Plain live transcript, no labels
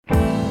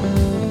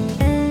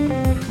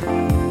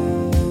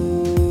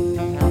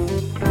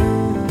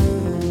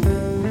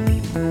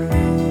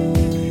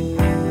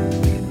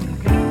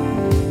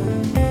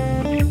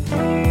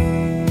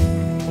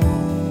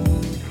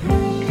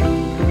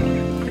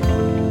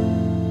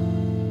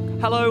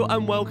Hello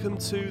and welcome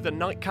to the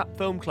Nightcap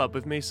Film Club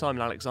with me,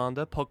 Simon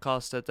Alexander,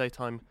 podcaster,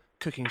 daytime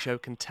cooking show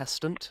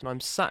contestant, and I'm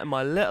sat in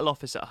my little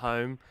office at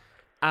home,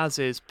 as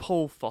is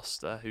Paul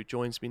Foster, who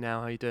joins me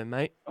now. How you doing,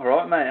 mate? All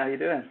right, mate. How you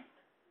doing?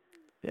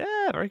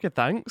 Yeah, very good,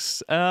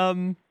 thanks.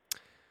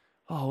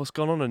 What's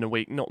gone on in a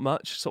week? Not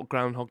much. Sort of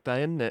Groundhog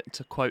Day, isn't it?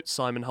 To quote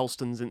Simon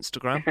Holston's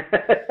Instagram.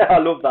 I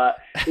love that.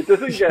 It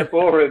doesn't get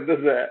boring, does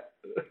it?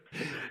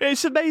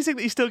 It's amazing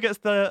that he still gets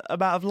the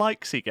amount of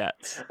likes he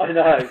gets. I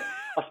know.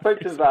 I spoke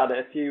to him about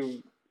it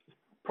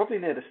probably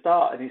near the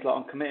start, and he's like,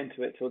 I'm committing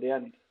to it till the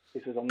end. He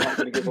says, I'm not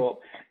going to give up,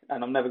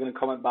 and I'm never going to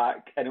comment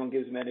back. Anyone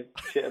gives me any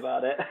shit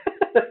about it.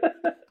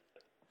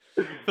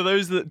 For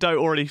those that don't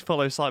already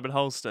follow Simon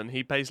Holston,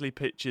 he basically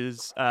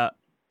puts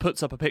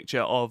up a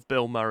picture of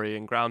Bill Murray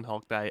in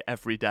Groundhog Day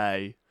every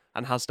day,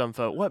 and has done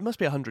for, it must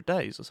be 100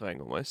 days or something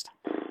almost.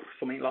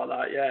 Something like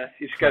that, yeah.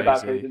 You should go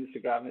back to his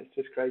Instagram. It's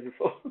just crazy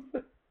for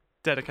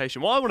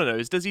dedication. What I want to know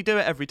is, does he do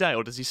it every day,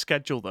 or does he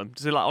schedule them?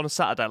 Does he, like, on a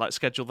Saturday, like,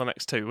 schedule the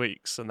next 2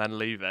 weeks and then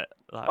leave it?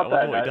 Like, I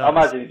don't know. I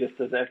imagine he just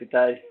does it every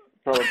day,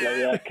 probably,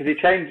 yeah. Because he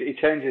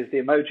changes the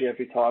emoji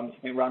every time,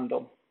 something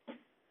random.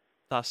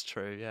 That's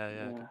true, yeah,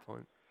 good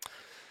point.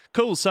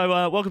 Cool, so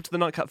welcome to the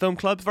Nightcap Film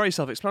Club. Very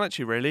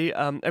self-explanatory, really.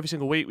 Every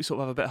single week we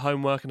sort of have a bit of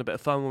homework and a bit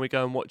of fun when we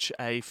go and watch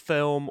a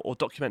film or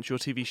documentary or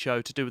TV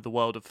show to do with the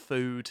world of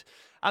food.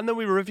 And then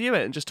we review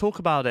it and just talk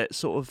about it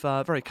sort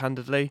of very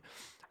candidly.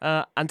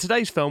 And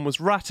today's film was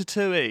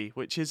Ratatouille,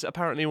 which is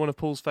apparently one of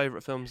Paul's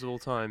favourite films of all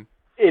time.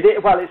 It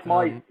is, well, it's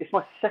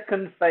my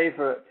second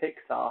favourite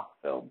Pixar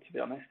film, to be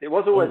honest. It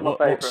was always my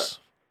favourite.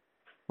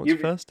 What's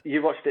first?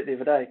 You watched it the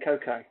other day,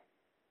 Coco.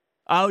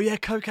 Oh yeah,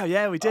 Coco.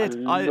 Yeah, we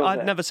did.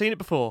 I'd never seen it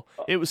before.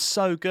 It was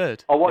so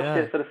good. I watched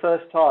it for the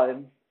first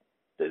time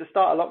at the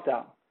start of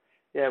lockdown.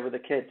 Yeah, with the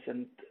kids,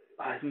 and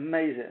it's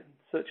amazing.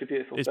 Such a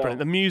beautiful film. It's brilliant.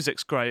 The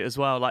music's great as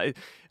well. Like,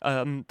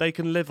 they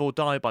can live or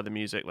die by the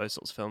music, those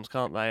sorts of films,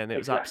 can't they? And it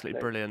was absolutely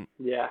brilliant.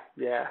 Yeah.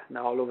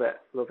 No, I love it.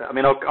 I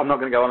mean, I'm not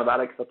going to go on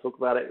about it because I'll talk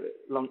about it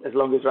as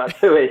long as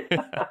Ratatouille.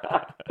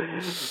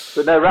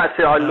 But no,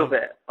 Ratatouille, I love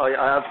it. I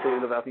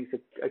absolutely love it. I think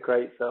it's a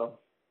great film.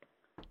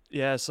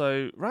 Yeah,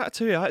 so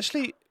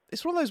Ratatouille,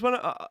 it's one of those, when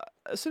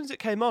as soon as it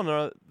came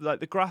on, like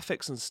the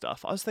graphics and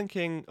stuff, I was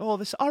thinking,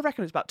 I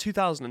reckon it's about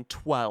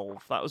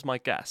 2012. That was my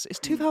guess. It's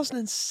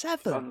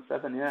 2007.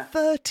 2007, yeah.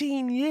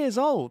 13 years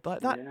old.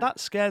 Like that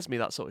scares me,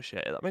 that sort of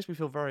shit. That makes me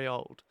feel very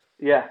old.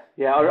 Yeah.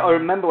 I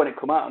remember when it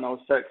came out and I was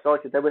so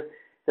excited. They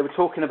were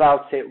talking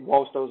about it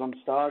whilst I was on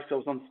stage. I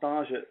was on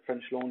stage at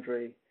French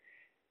Laundry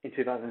in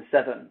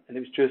 2007, and it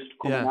was just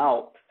coming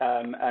out.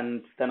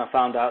 And then I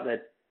found out they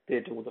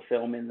did all the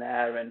filming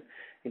there, and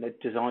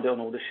designed it on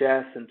all the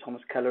chefs, and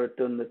Thomas Keller had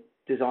done the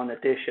design the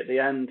dish at the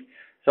end.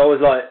 So I was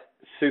like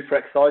super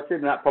excited,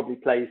 and that probably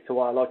plays to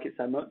why I like it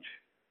so much.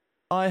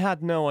 I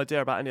had no idea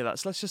about any of that.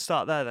 So let's just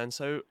start there then.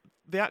 So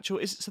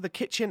the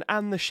kitchen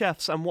and the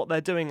chefs and what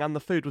they're doing and the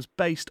food was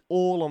based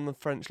all on the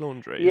French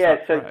Laundry. Yeah,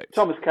 so correct?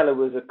 Thomas Keller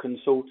was a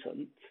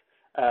consultant.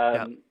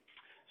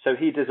 So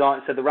he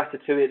designed, the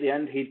Ratatouille at the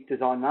end, he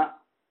designed that.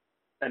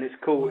 And it's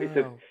cool.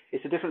 Wow.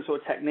 It's a different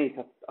sort of technique.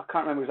 I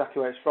can't remember exactly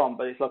where it's from,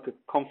 but it's like a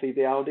confit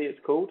bialdi, it's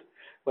called,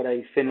 where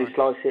they thinly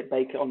slice it,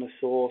 bake it on the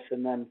sauce,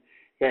 and then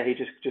he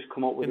just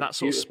come up with that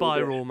sort of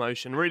spiral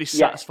motion. Really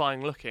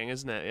satisfying looking,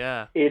 isn't it?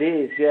 Yeah. It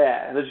is,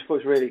 yeah. And I just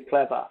thought it was really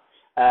clever.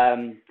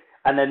 And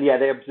then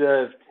they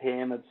observed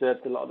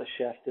a lot of the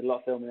chefs, did a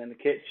lot of filming in the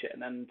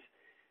kitchen, and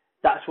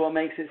that's what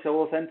makes it so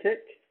authentic.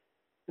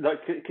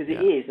 Like, because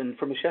it is, and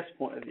from a chef's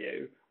point of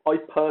view, I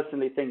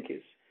personally think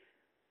it's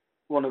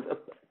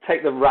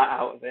take the rat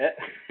out of it.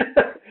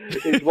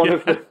 It's one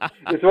of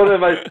the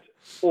most,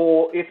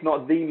 or if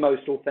not the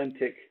most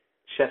authentic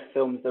chef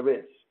films there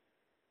is.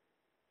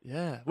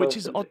 Yeah, which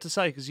is odd to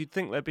say, because you'd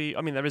think there'd be.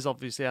 I mean, there is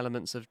obviously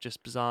elements of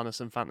just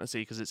bizarreness and fantasy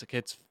because it's a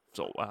kids'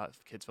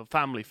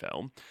 family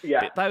film.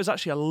 Yeah, but there was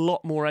actually a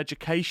lot more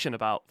education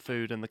about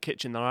food and the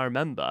kitchen than I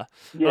remember.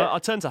 Yeah, I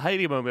turned to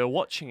Hayley when we were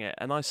watching it,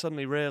 and I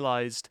suddenly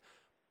realised,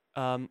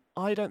 I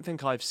don't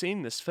think I've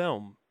seen this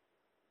film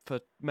for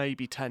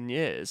maybe 10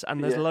 years,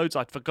 and there's loads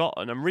I'd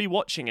forgotten. And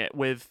rewatching it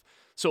with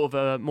sort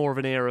of more of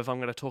an ear of, I'm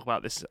going to talk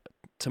about this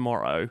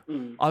tomorrow,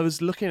 I was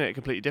looking at it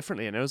completely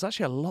differently, and there was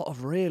actually a lot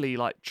of really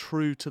like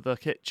true to the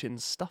kitchen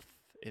stuff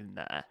in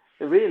there.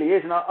 It really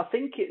is, and I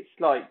think it's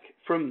like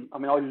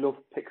I love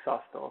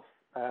Pixar stuff,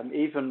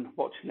 even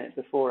watching it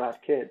before I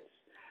had kids,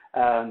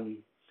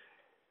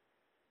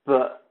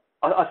 but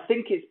I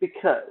think it's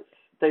because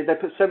they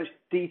put so much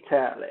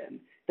detail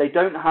in. They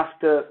don't have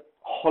to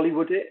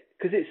Hollywood it,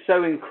 because it's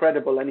so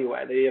incredible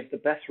anyway. They have the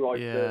best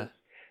writers,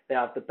 they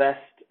have the best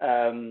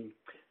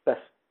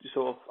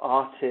sort of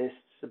artists,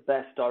 the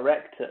best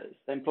directors.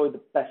 They employ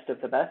the best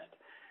of the best.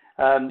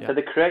 So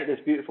they create this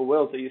beautiful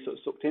world that you're sort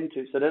of sucked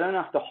into. So they don't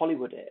have to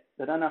Hollywood it.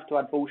 They don't have to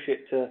add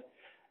bullshit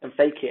and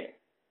fake it.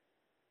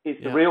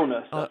 It's the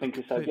realness I think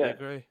is so good. I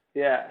agree.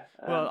 Yeah.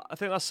 Well, I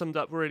think that's summed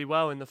up really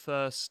well in the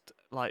first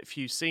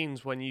few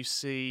scenes when you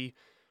see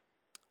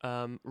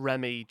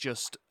Remy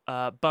just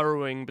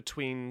burrowing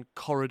between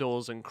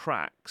corridors and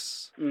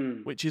cracks,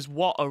 which is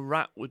what a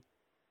rat would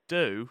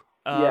do.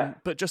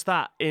 But just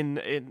that in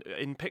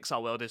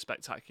Pixar world is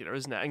spectacular,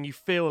 isn't it? And you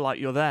feel like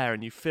you're there,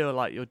 and you feel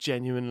like you're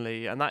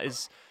genuinely, and that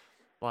is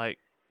like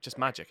just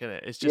magic, isn't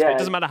it? It's just it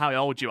doesn't matter how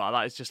old you are.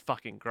 That is just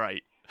fucking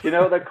great. Do you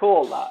know what they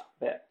call that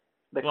bit?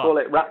 They call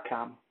it Rat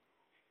Cam.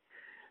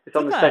 It's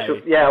on the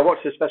special. Yeah, I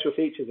watched the special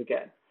features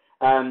again.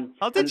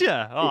 Did you?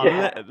 Oh,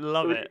 yeah.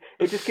 Love it.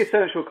 It just gives so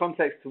much more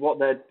context to what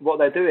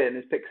they're doing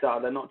as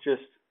Pixar.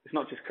 It's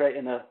not just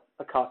creating a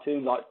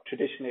cartoon like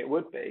traditionally it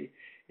would be.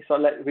 It's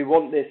like we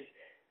want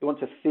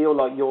to feel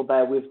like you're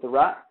there with the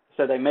rat.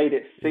 So they made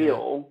it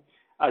feel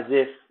as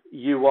if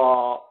you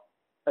are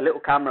a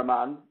little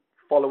cameraman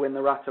following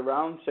the rat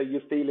around. So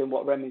you're feeling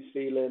what Remy's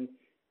feeling.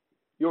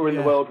 You're in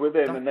the world with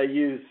him, and they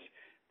use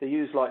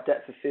like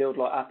depth of field,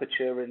 like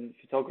aperture in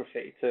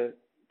photography to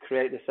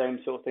create the same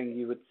sort of thing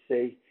you would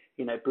see,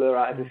 blur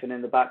out everything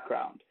in the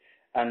background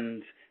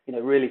and,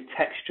 really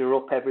texture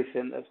up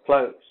everything that's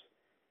close.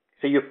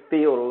 So you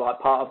feel like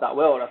part of that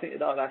world. I think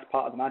that's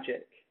part of the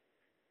magic.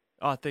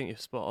 I think you're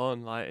spot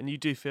on, and you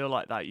do feel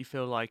like that. You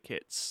feel like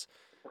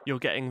you're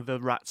getting the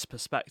rat's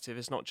perspective.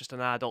 It's not just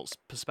an adult's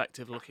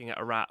perspective looking at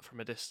a rat from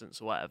a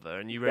distance or whatever,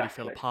 and you really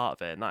feel a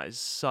part of it, and that is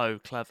so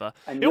clever.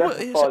 And it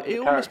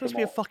almost must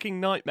be a fucking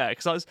nightmare,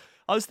 because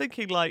I was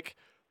thinking, like,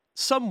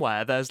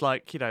 somewhere there's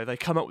like, they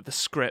come up with the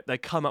script, they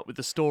come up with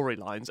the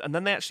storylines, and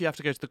then they actually have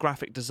to go to the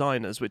graphic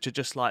designers, which are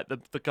just like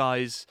the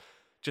guys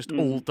just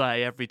all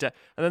day, every day.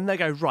 And then they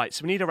go, right,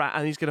 so we need a rat,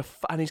 and he's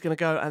gonna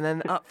go, and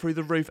then up through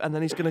the roof, and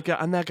then he's gonna go,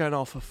 and they're going,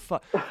 oh, for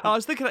fuck. I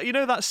was thinking,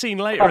 that scene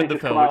later in the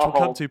film, which we'll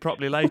come to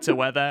properly later,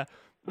 where they're,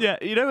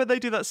 when they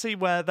do that scene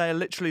where they're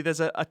literally,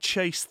 there's a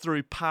chase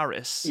through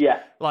Paris. Yeah.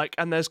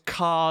 And there's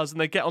cars, and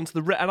they get onto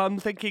the... And I'm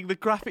thinking, can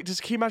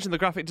you imagine the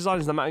graphic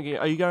designers, are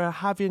you going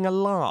having a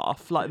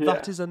laugh?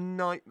 That is a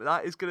nightmare.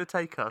 That is going to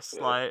take us.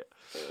 But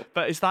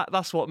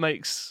that's what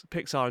makes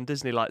Pixar and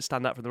Disney,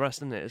 stand out from the rest,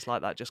 isn't it? It's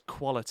like that just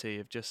quality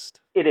of just...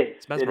 It is.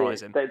 It's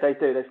mesmerising. They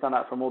do. They stand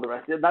out from all the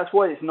rest. That's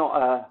why it's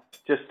not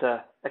just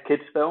a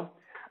kids' film.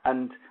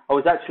 And I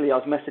was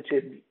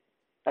messaging...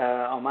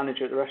 our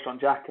manager at the restaurant,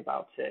 Jack,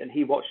 about it, and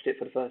he watched it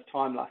for the first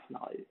time last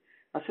night.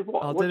 I said,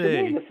 what do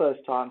you mean the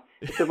first time?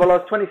 He said, well, I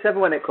was 27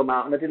 when it came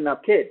out and I didn't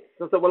have kids.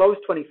 So I said, well, I was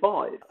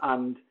 25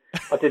 and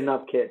I didn't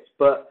have kids.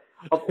 But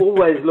I've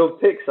always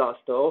loved Pixar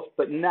stuff,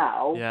 but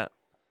now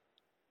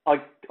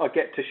I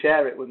get to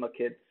share it with my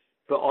kids.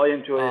 But I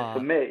enjoy it for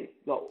me,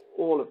 like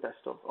all of their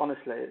stuff,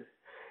 honestly.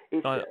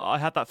 I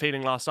had that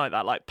feeling last night,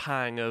 that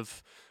pang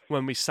of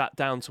when we sat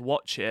down to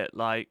watch it,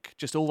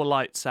 just all the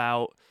lights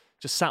out,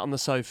 just sat on the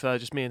sofa,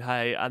 just me and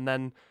Hay, and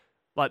then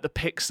the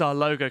Pixar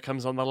logo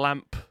comes on, the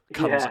lamp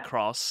comes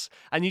across,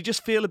 and you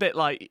just feel a bit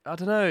I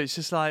don't know, it's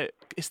just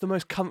it's the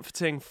most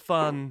comforting,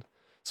 fun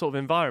sort of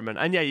environment.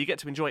 And you get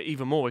to enjoy it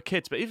even more with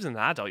kids, but even as an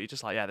adult, you're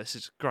just this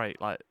is great,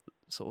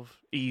 sort of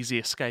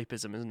easy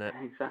escapism, isn't it?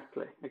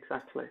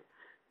 Exactly.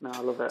 No, I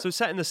love it. So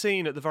setting the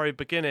scene at the very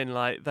beginning,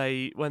 one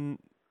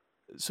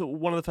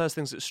of the first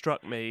things that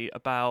struck me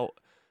about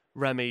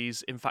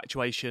Remy's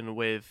infatuation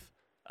with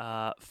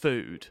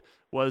food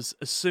was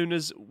as soon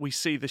as we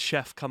see the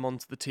chef come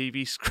onto the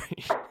TV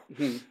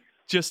screen,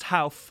 just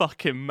how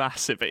fucking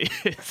massive it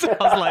is.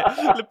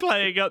 I was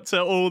playing up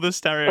to all the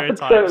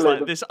stereotypes.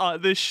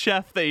 This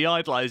chef that he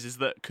idolises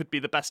that could be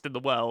the best in the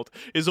world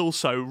is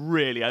also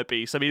really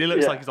obese. I mean, he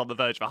looks like he's on the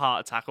verge of a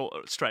heart attack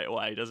straight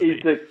away, doesn't he?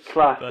 He's a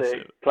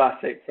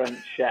classic French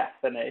chef,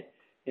 isn't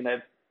he?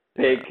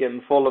 Big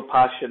and full of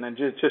passion and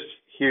just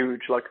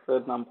huge, like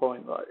Ferdinand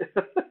Point,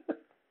 right?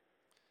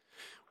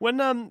 When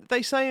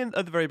they say at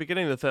the very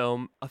beginning of the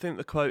film, I think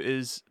the quote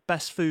is,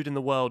 best food in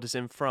the world is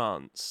in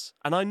France.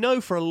 And I know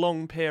for a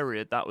long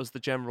period that was the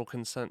general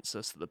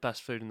consensus, that the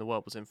best food in the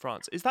world was in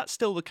France. Is that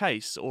still the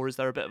case, or is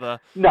there a bit of a...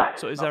 No.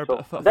 So is there a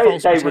false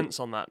pretense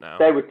on that now?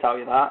 They would tell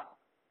you that.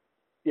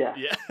 Yeah.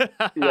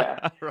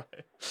 Yeah.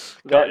 Right.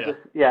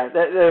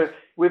 They're,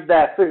 with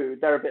their food,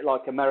 they're a bit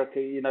like America.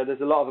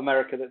 There's a lot of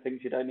America that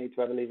thinks you don't need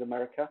to ever leave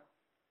America.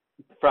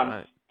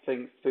 France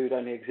thinks food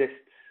only exists,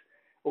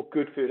 or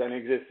good food only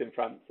exists in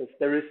France.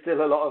 There is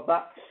still a lot of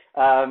that.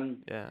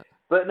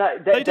 But no,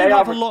 they do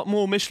have a lot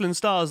more Michelin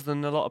stars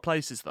than a lot of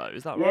places, though.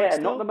 Is that right? Yeah,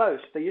 not the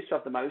most. They used to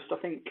have the most. I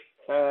think,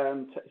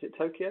 is it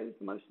Tokyo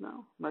the most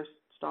now? Most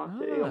star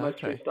city or most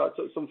 3-star,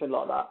 something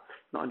like that.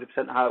 Not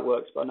 100% how it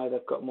works, but I know they've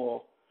got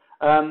more.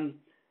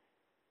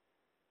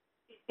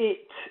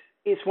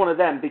 It's one of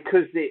them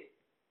because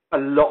a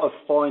lot of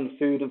fine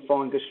food and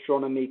fine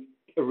gastronomy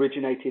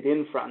originated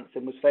in France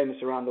and was famous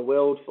around the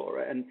world for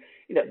it. And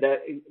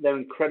they're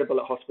incredible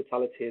at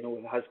hospitality and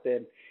always has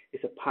been.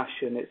 It's a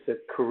passion. It's a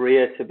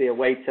career to be a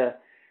waiter,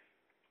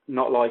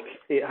 not like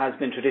it has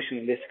been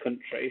traditionally in this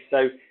country.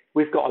 So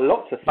we've got a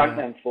lot to thank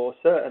them for,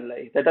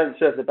 certainly. They don't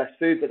serve the best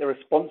food, but they're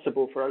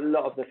responsible for a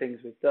lot of the things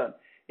we've done.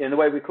 The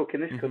way we cook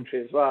in this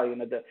country as well,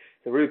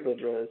 the Roux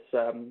brothers,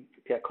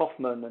 Pierre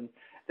Kaufman, and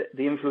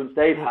the influence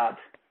they've had.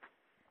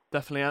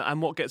 Definitely.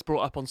 And what gets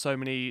brought up on so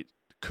many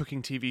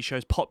cooking TV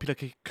shows, popular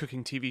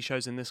cooking TV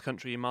shows in this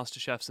country,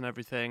 MasterChefs and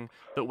everything,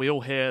 that we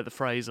all hear the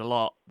phrase a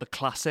lot, the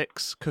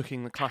classics,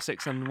 cooking the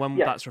classics, and when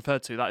that's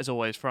referred to, that is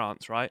always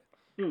France, right?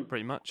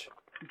 Pretty much.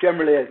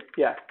 Generally is,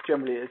 yeah,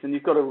 generally is. And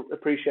you've got to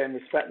appreciate and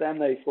respect them.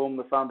 They form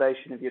the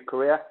foundation of your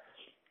career.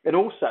 And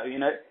also, you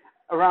know,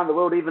 around the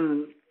world,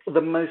 even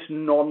the most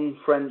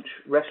non-French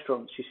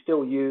restaurants, you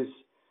still use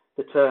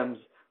the terms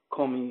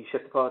commis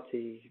chef de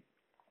partie,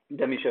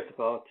 demi chef de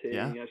partie, you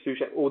know, sous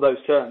chef, all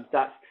those terms.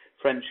 That's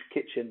French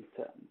kitchen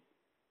terms.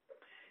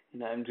 You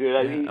know,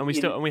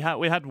 and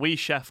we had oui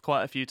chef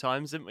quite a few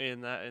times, didn't we,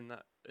 in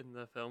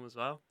the film as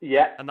well?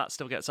 Yeah. And that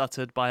still gets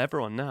uttered by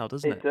everyone now,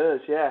 doesn't it? It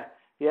does, yeah.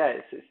 Yeah,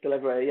 it's still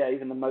everywhere. Yeah,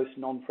 even the most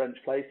non-French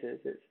places.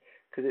 It's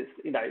because it's,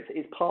 you know,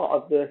 it's part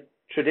of the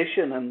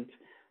tradition, and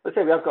let's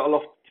say we have got a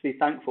lot to be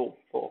thankful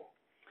for.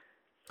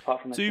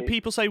 Apart from do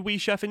people say oui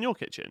chef in your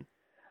kitchen?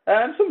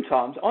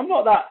 Sometimes. I'm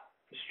not that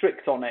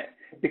strict on it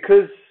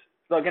because,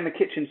 like, in the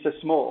kitchen's so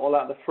small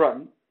out the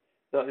front,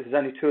 that there's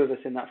only two of us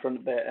in that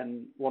front bit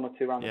and one or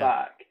two around the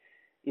back.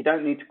 You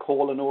don't need to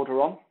call an order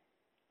on,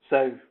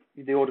 so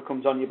the order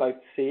comes on, you both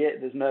see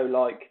it. There's no,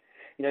 like,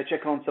 you know,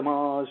 check on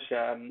samage.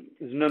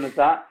 There's none of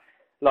that,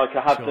 like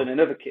I have done in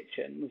other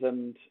kitchens.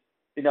 And,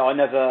 you know, I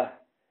never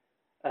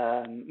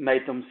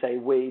made them say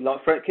we.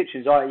 Like, for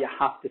kitchens, you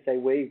have to say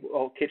we.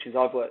 Or kitchens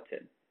I've worked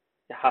in,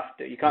 you have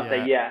to. You can't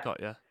say yeah. Got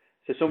ya.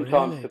 So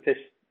sometimes to piss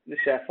the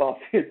chef off,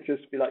 you'd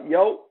just be like,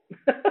 yo.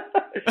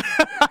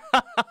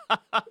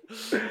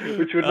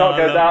 Which would not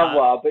go down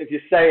well. But if you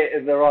say it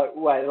in the right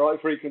way, the right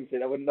frequency,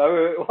 they wouldn't know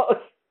who it was.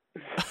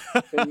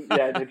 And,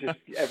 yeah,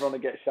 everyone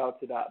would get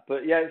shouted at.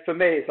 But yeah, for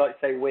me, it's like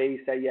say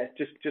we, say yes,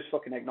 just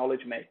fucking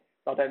acknowledge me.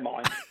 I don't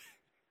mind.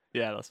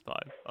 Yeah, that's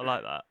fine. I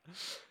like that.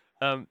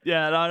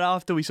 Yeah, and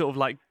after we sort of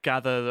like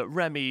gather that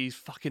Remy's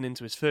fucking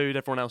into his food,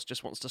 everyone else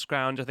just wants to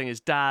scrounge. I think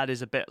his dad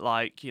is a bit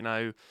like, you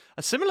know,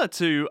 similar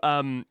to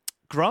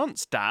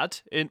Grant's dad,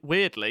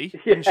 weirdly,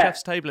 in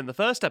Chef's Table in the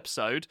first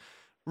episode.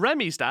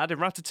 Remy's dad in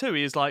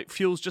Ratatouille is like,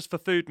 fuel's just for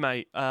food,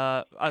 mate.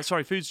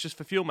 Food's just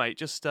for fuel, mate.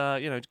 Just,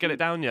 you know, get it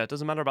down you.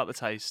 Doesn't matter about the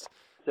taste.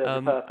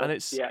 And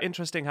it's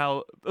interesting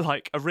how,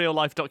 like, a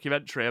real-life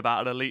documentary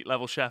about an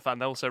elite-level chef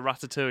and also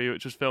Ratatouille,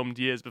 which was filmed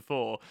years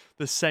before,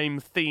 the same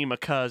theme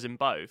occurs in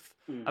both.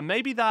 And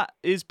maybe that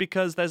is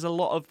because there's a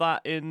lot of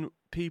that in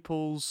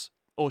people's,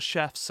 or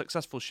chefs,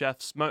 successful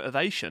chefs'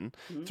 motivation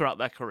throughout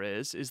their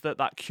careers, is that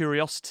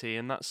curiosity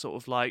and that sort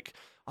of, like,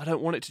 I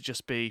don't want it to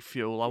just be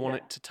fuel. I want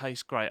it to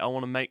taste great. I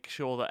want to make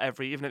sure that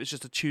even if it's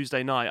just a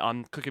Tuesday night,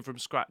 I'm cooking from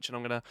scratch and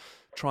I'm going to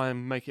try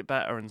and make it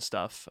better and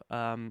stuff.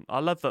 I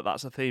love that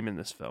that's a theme in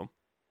this film.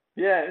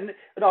 Yeah, and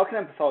I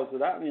can empathise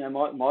with that. You know,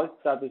 my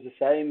dad was the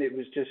same. It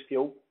was just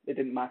fuel. It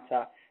didn't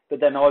matter. But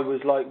then I was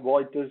like,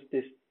 why does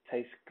this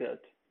taste good?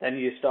 Then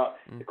you start,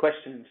 the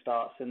questioning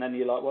starts, and then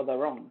you're like, well, they're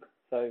wrong.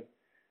 So,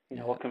 you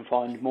know, I can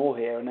find more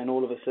here, and then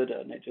all of a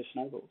sudden it just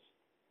snowballs.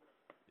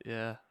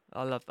 Yeah,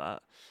 I love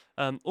that.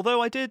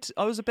 Although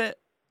I was a bit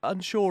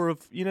unsure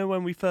of, you know,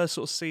 when we first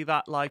sort of see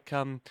that, like,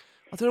 I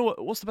don't know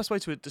what's the best way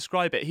to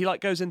describe it. He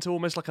like goes into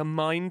almost like a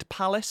mind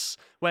palace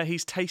where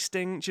he's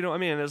tasting. Do you know what I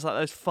mean? There's like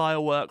those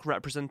firework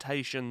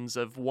representations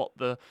of what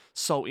the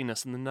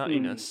saltiness and the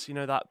nuttiness, you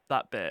know,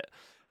 that bit.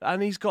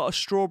 And he's got a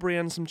strawberry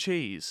and some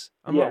cheese.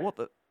 I'm like, what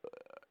the?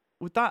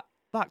 Would that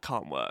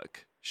can't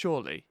work?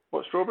 Surely.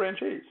 What, strawberry and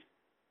cheese?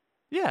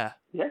 Yeah.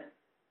 Yeah.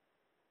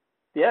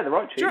 Yeah, the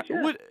right cheese.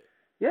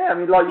 Yeah, I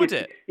mean, like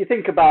you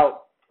think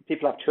about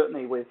people have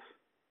chutney with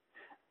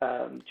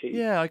cheese.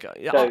 Yeah,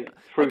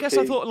 I guess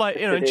I thought, like,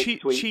 you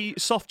know,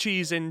 soft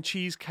cheese in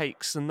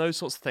cheesecakes and those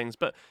sorts of things.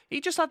 But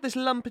he just had this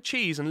lump of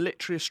cheese and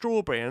literally a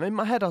strawberry, and in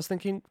my head I was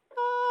thinking,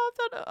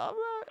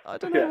 I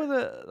don't know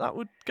whether that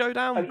would go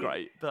down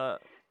great.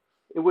 But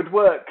it would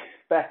work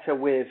better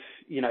with,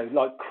 you know,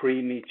 like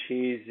creamy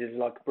cheeses,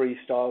 like brie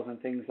styles and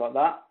things like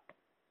that.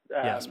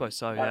 Yeah, I suppose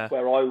so. That's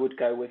where I would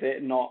go with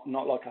it, not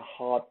like a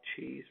hard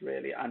cheese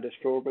really, and a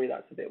strawberry.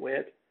 That's a bit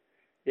weird.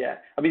 Yeah,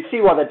 I mean,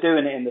 see why they're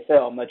doing it in the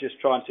film. They're just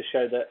trying to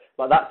show that,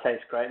 like, that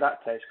tastes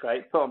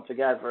great, put them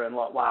together, and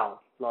like,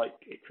 wow, like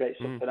it creates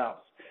something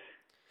else.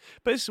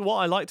 But it's what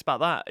I liked about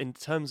that in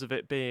terms of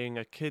it being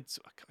I keep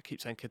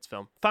saying kids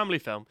film, family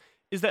film,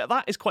 is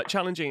that is quite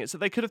challenging. It's that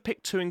they could have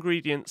picked two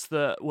ingredients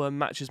that were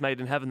matches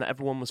made in heaven that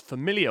everyone was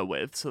familiar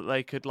with, so that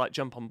they could like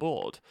jump on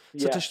board.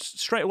 So to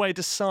straight away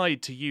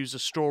decide to use a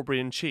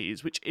strawberry and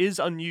cheese, which is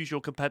unusual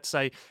compared to,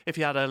 say, if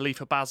he had a leaf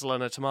of basil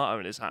and a tomato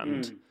in his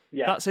hand.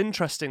 That's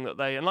interesting that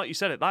and like you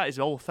said, that is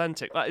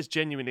authentic. That is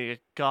genuinely a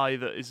guy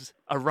that is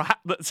a rat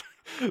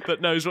that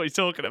knows what he's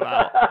talking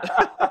about.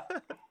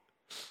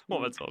 What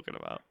am I talking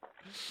about?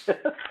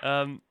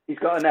 He's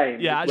got a name.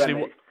 Yeah,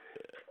 actually.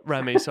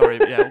 Remy, sorry.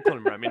 Yeah, we'll call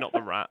him Remy, not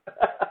the rat.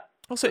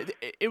 Also,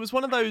 it was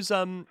one of those,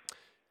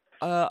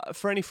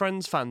 for any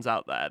Friends fans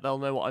out there, they'll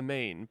know what I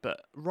mean,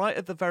 but right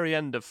at the very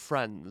end of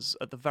Friends,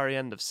 at the very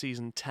end of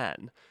season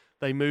 10,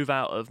 they move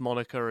out of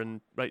Monica and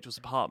Rachel's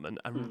apartment,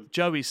 and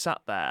Joey sat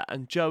there,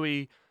 and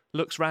Joey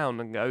looks round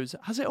and goes,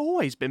 "Has it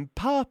always been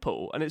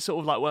purple?" And it's sort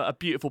of like a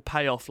beautiful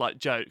payoff, like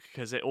joke,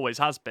 because it always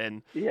has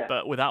been. Yeah.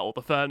 But without all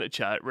the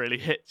furniture, it really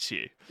hits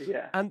you.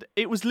 Yeah. And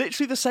it was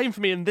literally the same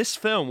for me in this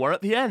film, where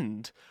at the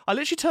end, I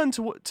literally turned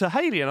to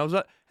Haley and I was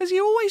like, "Has he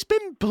always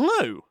been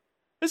blue?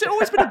 Has it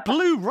always been a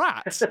blue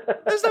rat?"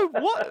 There's no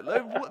what.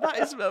 That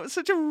is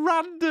such a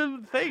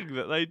random thing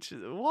that they.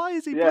 Why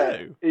is he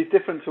blue? He's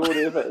different to all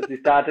the others.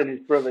 His dad and his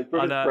brother. His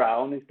brother's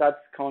brown. His dad's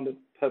kind of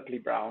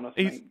purpley brown. I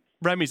think.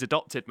 Remy's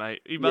adopted,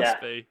 mate. He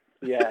must be.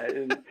 Yeah,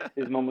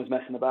 his mum was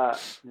messing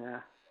about. Yeah.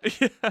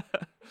 Yeah,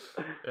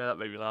 that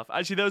made me laugh.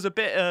 Actually, there was a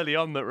bit early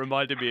on that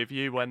reminded me of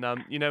you when,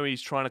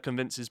 he's trying to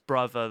convince his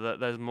brother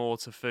that there's more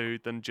to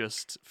food than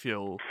just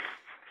fuel,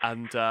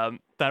 and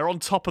they're on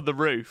top of the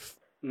roof.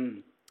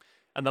 And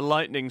the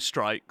lightning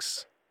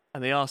strikes,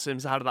 and they ask him,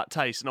 "How did that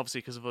taste?" And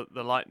obviously, because of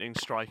the lightning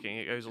striking,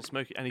 it goes all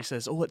smoky. And he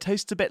says, "Oh, it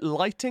tastes a bit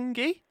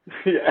lightingy."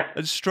 Yeah.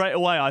 And straight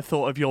away, I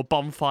thought of your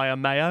bonfire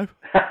mayo.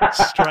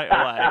 Straight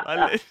away,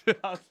 I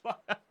was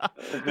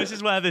like, this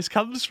is where this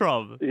comes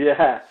from.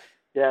 Yeah,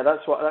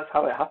 that's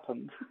how it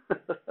happened.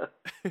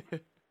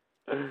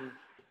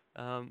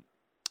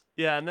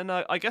 Yeah, and then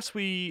I guess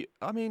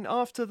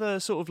after the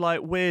sort of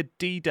like weird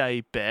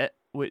D-Day bit,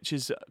 which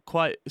is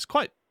quite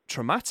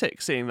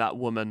traumatic, seeing that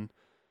woman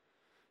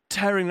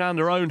tearing around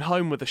her own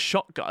home with a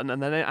shotgun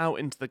and then out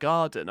into the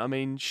garden. I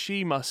mean,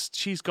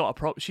 she's got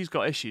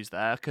issues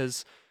there,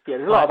 because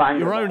there's a lot of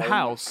anger your own there,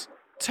 house,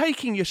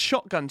 taking your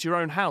shotgun to your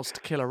own house to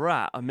kill a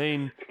rat. I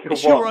mean,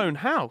 it's your own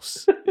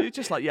house. You're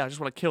just like, I just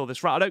want to kill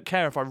this rat. I don't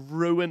care if I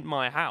ruin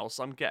my house.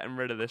 I'm getting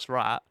rid of this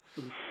rat.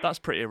 That's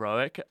pretty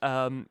heroic.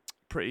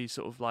 Pretty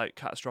sort of like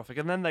catastrophic.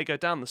 And then they go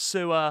down the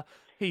sewer.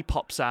 He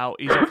pops out.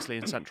 He's obviously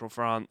in central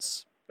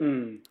France.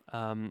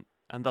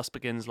 And thus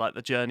begins like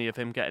the journey of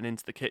him getting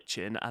into the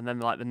kitchen, and then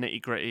like the nitty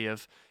gritty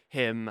of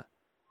him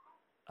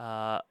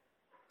sort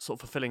of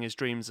fulfilling his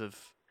dreams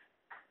of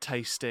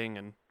tasting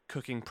and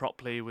cooking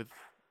properly with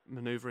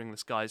manoeuvring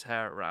this guy's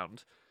hair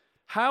around.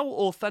 How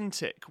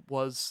authentic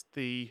was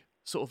the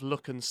sort of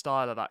look and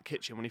style of that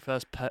kitchen when he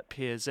first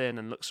peers in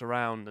and looks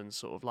around, and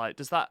sort of like,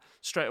 does that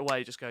straight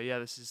away just go,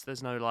 yeah,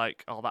 there's no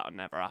like, oh, that would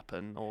never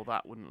happen, or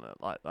that wouldn't look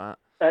like that?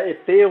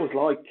 It feels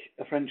like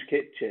a French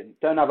kitchen.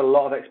 Don't have a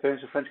lot of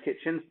experience with French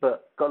kitchens,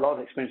 but got a lot of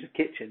experience with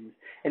kitchens.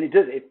 And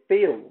it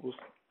feels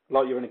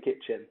like you're in a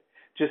kitchen.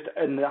 Just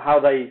and how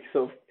they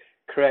sort of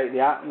create the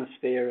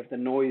atmosphere of the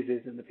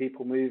noises and the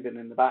people moving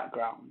in the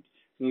background.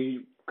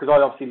 Because I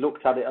obviously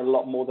looked at it a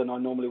lot more than I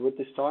normally would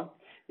this time.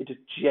 It just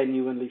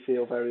genuinely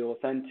feel very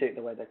authentic,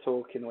 the way they're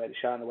talking, the way they're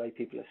shouting, the way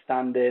people are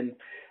standing.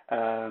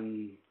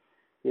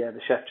 The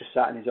chef just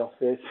sat in his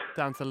office.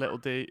 Down to the little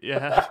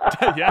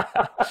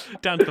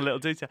down to the little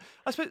detail.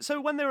 I suppose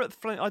so. When they were at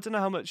the, I don't know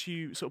how much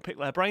you sort of picked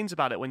their brains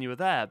about it when you were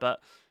there, but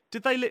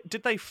did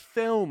they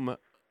film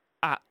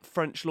at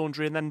French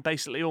Laundry and then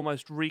basically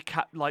almost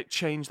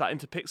change that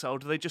into Pixar, or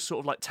do they just sort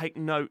of like take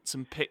notes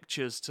and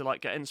pictures to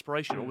like get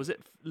inspiration, or was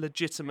it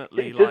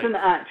legitimately? It doesn't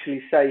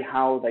actually say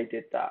how they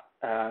did that,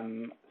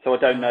 so I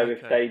don't know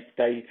if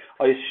they.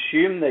 I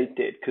assume they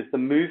did, because the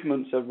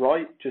movements are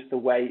right, just the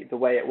way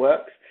it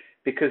works.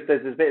 Because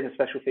there's a bit in the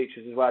special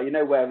features as well. You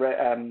know where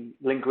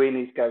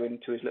Linguini's going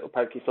to his little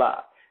pokey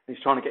flat and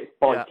he's trying to get his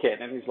bike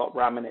in and he's like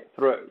ramming it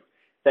through.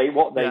 They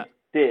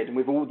did, and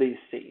with all these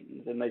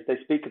scenes, and they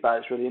speak about it,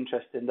 it's really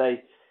interesting.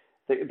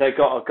 They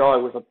got a guy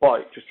with a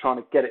bike just trying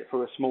to get it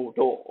through a small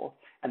door,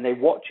 and they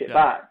watch it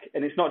back.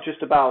 And it's not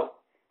just about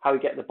how he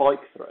get the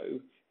bike through.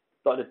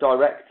 Like the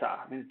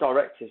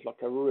director's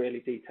like a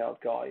really detailed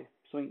guy.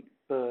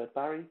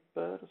 Barry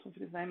Bird or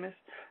something his name is.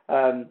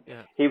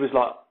 He was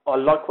like, I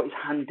like what his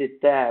hand did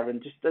there,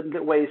 and just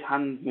the way his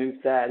hand moved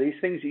there. These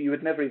things that you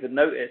would never even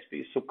notice, but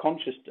your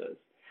subconscious does,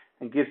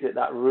 and gives it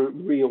that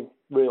real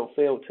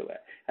feel to it.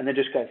 And they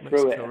just go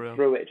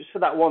through it, just for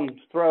that one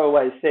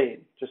throwaway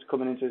scene, just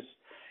coming into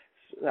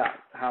that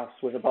house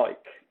with a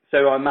bike.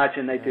 So I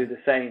imagine they do the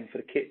same for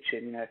the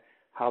kitchen. You know,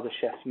 how the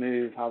chefs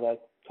move, how they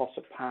toss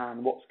a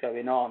pan, what's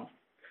going on.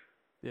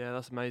 Yeah,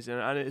 that's amazing,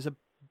 and it's a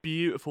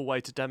beautiful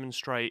way to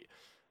demonstrate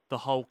the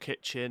whole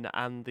kitchen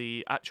and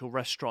the actual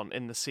restaurant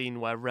in the scene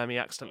where Remy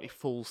accidentally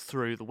falls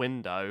through the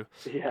window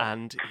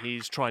and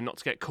he's trying not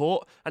to get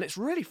caught, and it's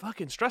really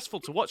fucking stressful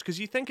to watch, because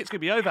you think it's going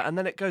to be over, and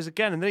then it goes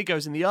again, and then he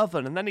goes in the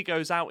oven, and then he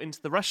goes out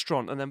into the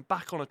restaurant, and then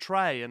back on a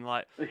tray, and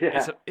like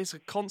it's a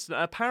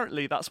constant.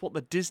 Apparently that's what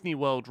the Disney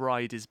World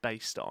ride is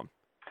based on.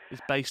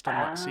 It's based on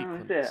that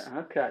sequence. Is it?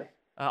 Okay.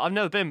 I've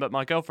never been, but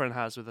my girlfriend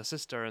has, with her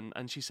sister,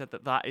 and she said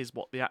that is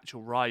what the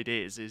actual ride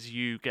is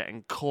you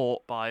getting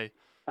caught by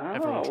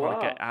everyone trying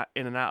to get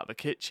in and out of the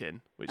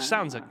kitchen, which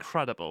sounds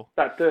incredible.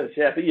 That does,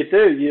 yeah. But you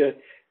do,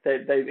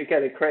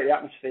 they create the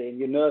atmosphere, and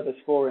you're nervous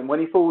for him. When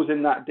he falls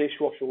in that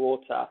dishwasher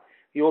water,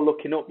 you're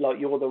looking up like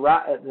you're the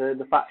rat at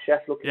the fat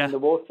chef looking in the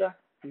water.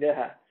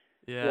 Yeah,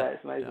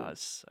 it's amazing. Yeah,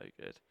 it's so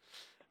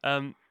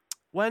good.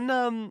 When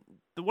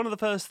one of the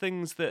first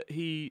things that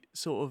he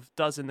sort of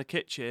does in the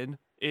kitchen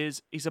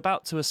is he's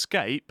about to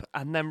escape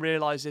and then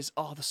realises,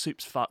 oh, the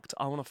soup's fucked,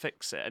 I want to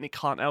fix it, and he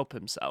can't help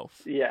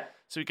himself. Yeah.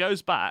 So he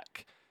goes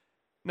back,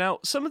 Now,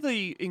 some of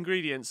the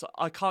ingredients,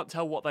 I can't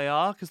tell what they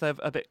are because they're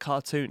a bit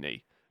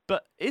cartoony.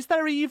 But is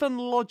there even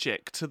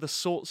logic to the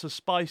sorts of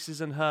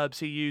spices and herbs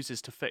he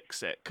uses to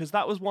fix it? Because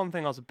that was one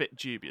thing I was a bit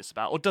dubious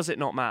about. Or does it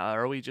not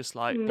matter? Are we just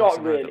like Not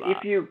glossing really. over that?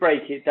 If you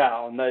break it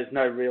down, there's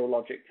no real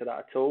logic to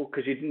that at all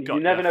because you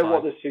never know fine.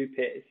 what the soup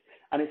is,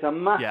 and it's a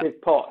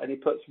massive pot, and he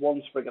puts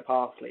one sprig of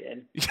parsley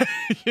in.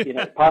 You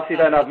know, parsley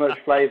don't have much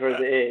flavour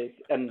as it is,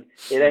 and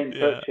it ain't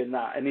touching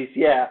that. And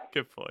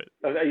Good point.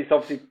 It's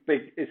obviously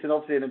big. It's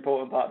obviously an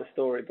important part of the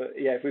story, but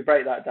yeah, if we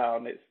break that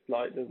down, it's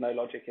like there's no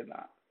logic in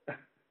that.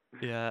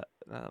 Yeah,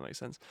 that makes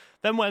sense.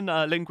 Then when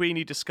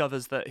Linguini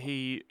discovers that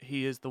he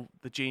is the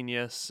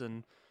genius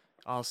and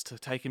asks to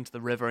take him to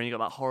the river, and you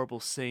got that horrible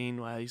scene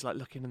where he's like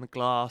looking in the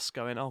glass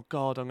going, oh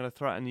God, I'm going to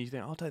throw it, and you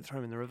think, oh, don't throw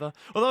him in the river.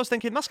 Although I was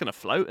thinking, that's going to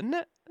float, isn't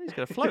it? He's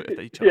going to float if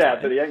he chucks Yeah, it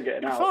but in. he ain't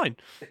getting out. Fine.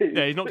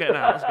 Yeah, he's not getting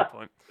out, that's a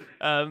good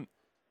point.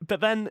 But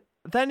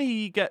then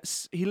he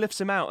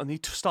lifts him out and he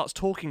starts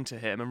talking to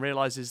him and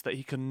realizes that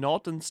he can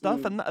nod and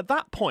stuff. And at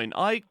that point,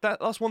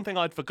 that's one thing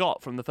I'd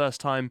forgot from the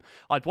first time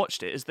I'd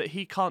watched it, is that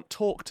he can't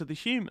talk to the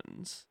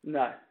humans.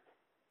 No.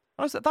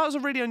 That was a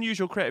really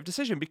unusual creative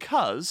decision,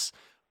 because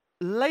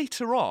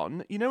later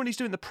on, you know, when he's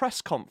doing the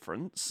press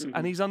conference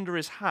and he's under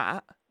his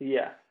hat,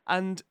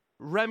 and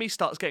Remy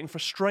starts getting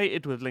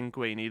frustrated with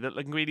Linguini that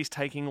Linguini's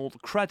taking all the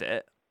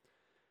credit.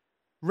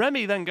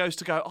 Remy then goes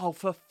to go,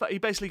 he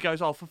basically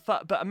goes,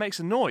 but it makes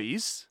a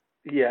noise.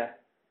 Yeah.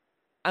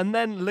 And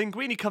then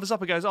Linguini covers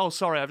up and goes, oh,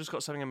 sorry, I've just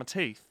got something in my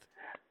teeth.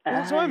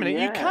 Well, so wait a minute,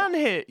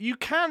 you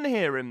can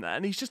hear him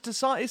then. He's just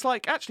it's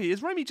like, actually,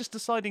 is Remy just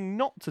deciding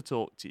not to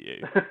talk to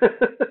you?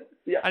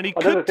 Yeah. And he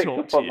could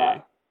talk to you.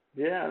 That.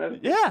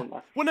 Yeah.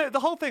 Well, no,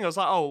 the whole thing, I was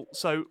like, oh,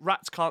 so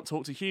rats can't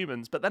talk to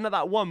humans. But then at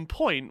that one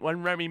point,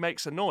 when Remy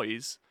makes a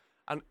noise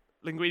and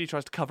Linguini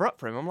tries to cover up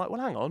for him, I'm like, well,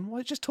 hang on,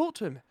 why just talk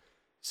to him?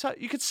 So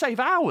you could save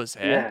hours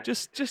here. Yeah.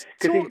 Just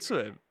talk to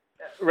him.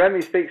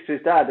 Remy speaks to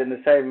his dad in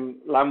the same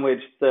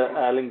language that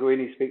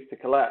Linguini speaks to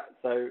Colette.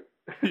 So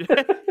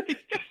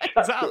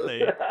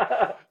exactly.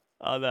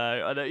 I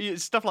know.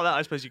 Stuff like that,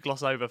 I suppose you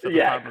gloss over for the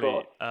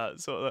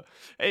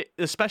family.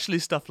 Especially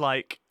stuff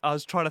like, I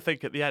was trying to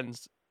think at the end,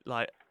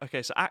 like,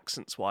 okay, so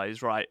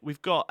accents-wise, right,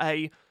 we've got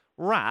a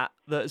rat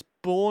that is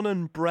born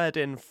and bred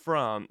in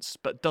France,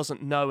 but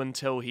doesn't know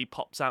until he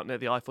pops out near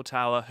the Eiffel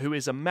Tower, who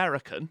is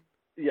American.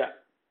 Yeah.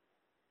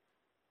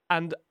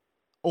 And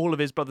all of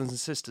his brothers and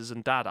sisters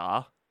and dad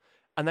are.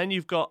 And then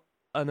you've got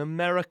an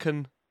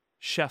American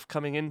chef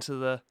coming into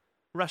the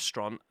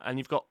restaurant, and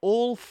you've got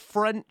all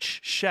French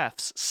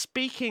chefs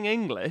speaking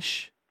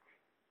English,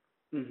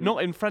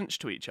 not in French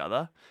to each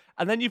other.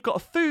 And then you've got a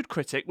food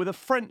critic with a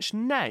French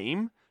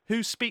name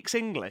who speaks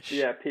English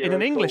in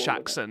an English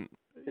accent.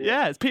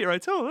 Yeah, it's Peter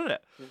O'Toole, isn't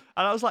it? Yeah.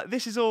 And I was like,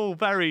 this is all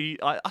very,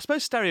 I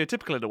suppose,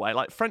 stereotypical in a way.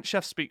 Like, French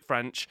chefs speak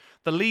French,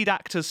 the lead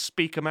actors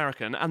speak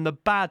American, and the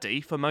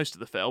baddie for most of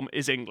the film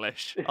is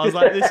English. I was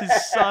like, this is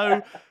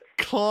so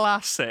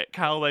classic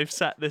how they've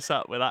set this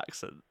up with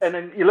accents. And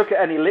then you look at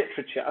any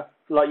literature,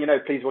 like, you know,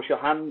 please wash your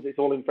hands, it's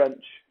all in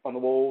French on the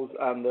walls,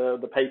 and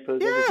the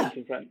papers, everything's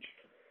in French.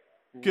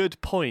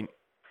 Good point.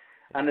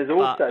 And there's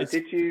also,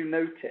 did you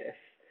notice,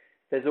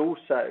 there's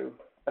also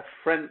a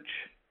French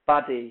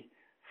baddie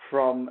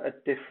from a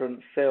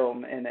different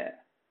film in it.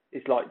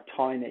 He's like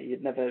tiny.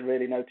 You'd never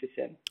really notice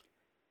him.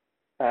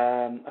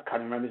 I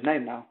can't remember his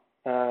name now.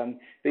 But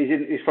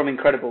he's from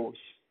Incredibles.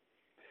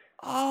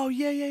 Oh,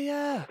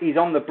 yeah. He's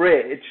on the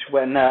bridge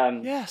when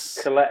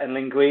Colette and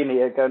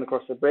Linguini are going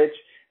across the bridge,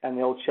 and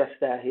the old chef's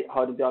there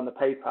hiding behind the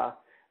paper.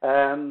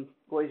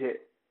 What is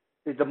it?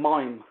 He's the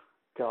mime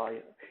guy.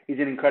 He's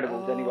in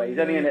Incredibles anyway. He's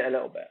only in it a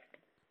little bit.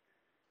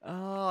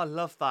 Oh, I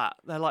love that.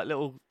 They're like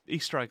little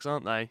Easter eggs,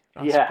 aren't they?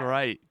 That's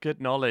great. Good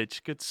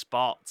knowledge. Good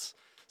spots.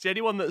 See,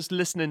 anyone that's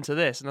listening to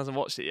this and hasn't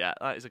watched it yet,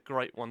 that is a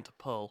great one to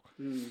pull.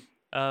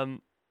 I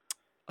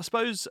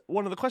suppose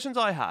one of the questions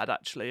I had,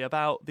 actually,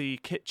 about the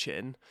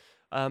kitchen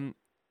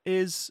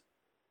is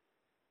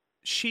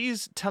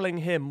she's telling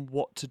him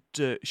what to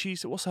do.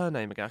 What's her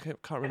name again? I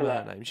can't remember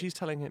Colette. her name. She's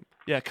telling him,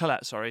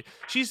 Colette, sorry.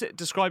 She's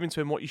describing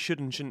to him what you should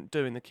and shouldn't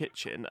do in the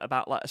kitchen,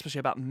 about, like, especially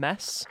about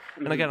mess.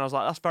 And again, I was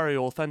like, that's very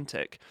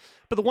authentic.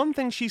 But the one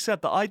thing she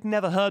said that I'd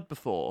never heard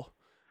before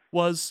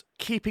was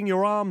keeping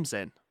your arms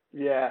in.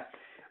 Yeah.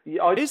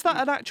 Is that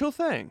an actual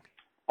thing?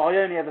 I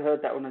only ever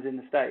heard that when I was in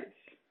the States.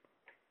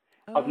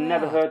 I've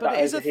never heard that over here. But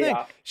it is a thing.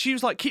 She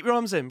was like, keep your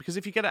arms in, because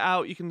if you get it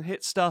out, you can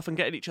hit stuff and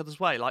get in each other's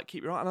way. Like,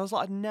 keep your arms. And I was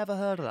like, I'd never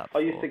heard of that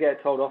before. I used to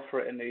get told off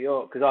for it in New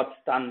York, because I'd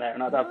stand there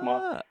and I'd have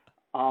my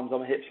arms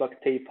on my hips like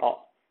a teapot.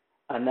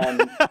 And then,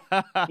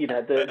 you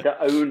know, the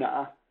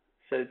owner,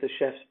 so the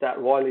chef's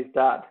dad, Wiley's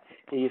dad,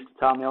 he used to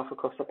tell me off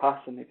across the pass,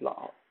 and he'd be like,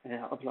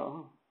 I'd be like,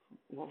 oh,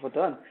 what have I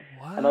done?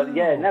 Wow. And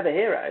I never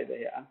hear it over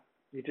here.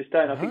 You just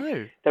don't. I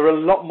think they're a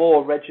lot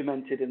more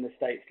regimented in the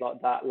States like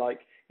that.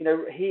 Like, you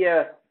know,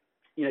 here,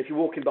 you know, if you're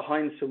walking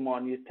behind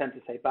someone, you tend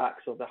to say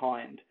backs or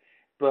behind.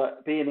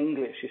 But being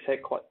English, you say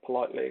it quite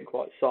politely and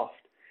quite soft.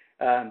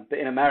 But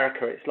in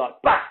America, it's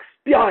like backs,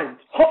 behind,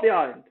 hop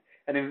behind.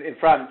 And in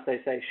France, they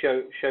say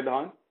show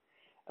behind.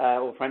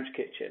 or French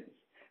kitchens.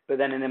 But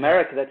then in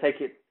America, they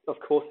take it. Of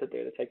course, they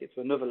do. They take it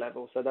to another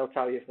level. So they'll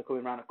tell you if they're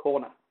coming around a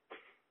corner.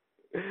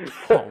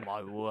 Oh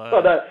my word!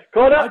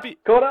 Corner,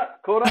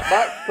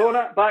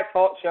 back,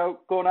 hot show,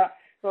 corner.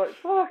 Like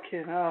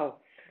fucking hell.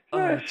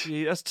 Oh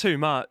gee, that's too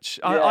much.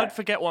 I'd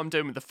forget what I'm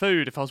doing with the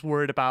food if I was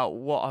worried about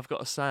what I've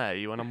got to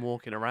say when I'm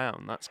walking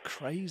around. That's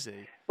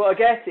crazy. But I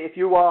guess if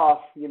you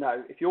are,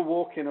 if you're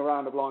walking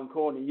around a blind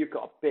corner, you've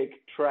got a big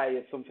tray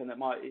of something that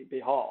might be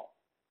hot.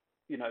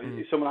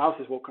 If someone else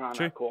is walking around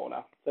that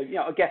corner. So,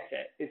 I get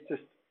it. It's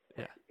just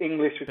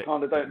English, we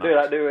kind of don't do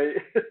that, do we?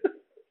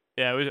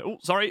 Yeah.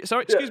 Sorry,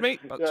 excuse me.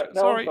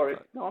 Sorry.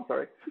 No, I'm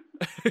sorry.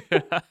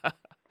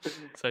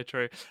 So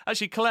true.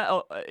 Actually,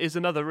 Colette is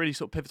another really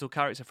sort of pivotal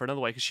character for another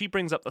way, because she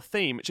brings up the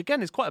theme, which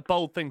again is quite a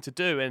bold thing to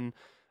do in,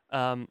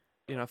 a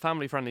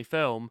family-friendly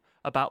film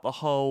about the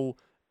whole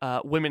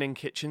women in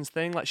kitchens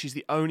thing. Like, she's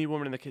the only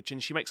woman in the kitchen.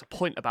 She makes a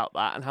point about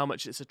that and how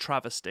much it's a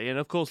travesty. And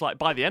of course, like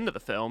by the end of the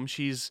film,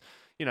 she's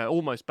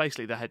almost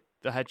basically the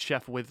head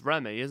chef with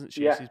Remy, isn't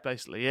she? Yeah. She's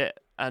basically it.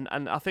 And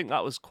I think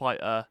that was quite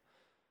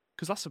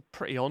because that's a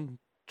pretty on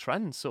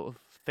trend sort of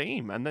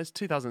theme, and there's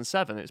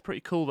 2007. It's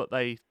pretty cool that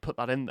they put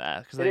that in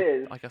there, because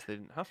I guess they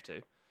didn't have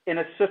to. In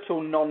a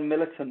subtle,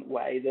 non-militant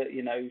way that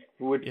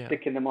would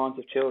stick in the minds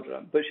of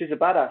children. But she's a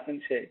badass,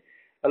 isn't she?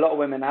 A lot of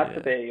women have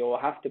to be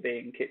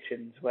in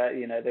kitchens where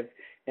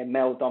they're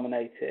male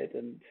dominated,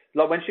 and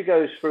like when she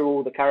goes through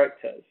all the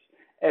characters,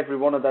 every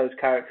one of those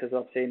characters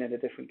I've seen in a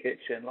different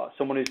kitchen. Like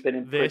someone who's been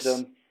in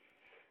prison.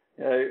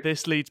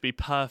 This leads me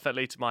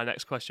perfectly to my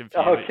next question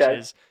for you, which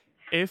is,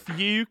 if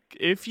you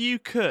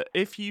could,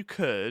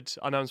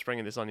 I know I'm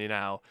springing this on you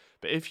now,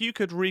 but if you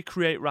could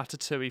recreate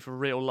Ratatouille for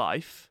real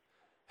life,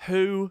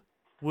 who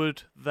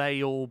would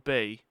they all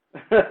be?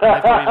 And they've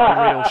got to be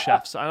like real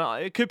chefs.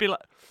 And it could be like,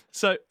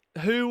 so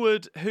who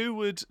would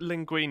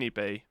Linguini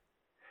be?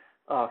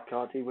 Oh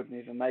God, he wouldn't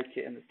even make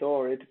it in the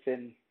store.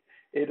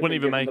 Wouldn't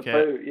even make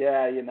it.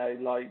 Yeah,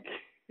 like.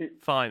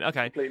 Fine,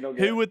 okay.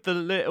 Who would the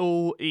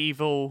little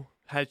evil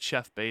head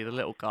chef be? The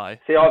little guy.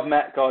 See, I've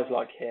met guys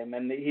like him,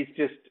 and he's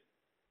just.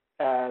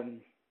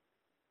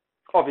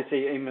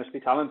 Obviously, he must be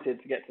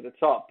talented to get to the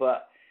top,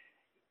 but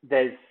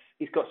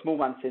he's got small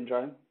man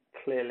syndrome,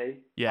 clearly,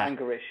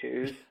 anger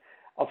issues.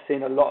 I've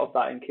seen a lot of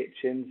that in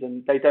kitchens,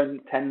 and they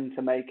don't tend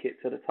to make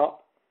it to the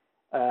top.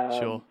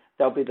 Sure.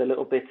 There'll be the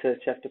little bitter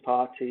chef de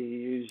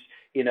partie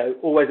who's,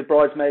 always a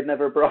bridesmaid,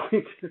 never a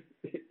bride.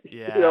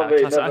 Yeah,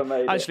 never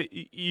made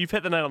actually, you've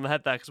hit the nail on the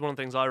head there, because one of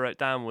the things I wrote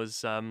down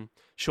was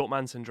short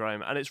man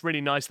syndrome, and it's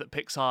really nice that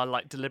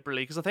Pixar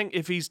deliberately, because I think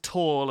if he's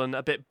tall and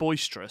a bit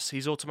boisterous,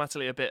 he's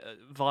automatically a bit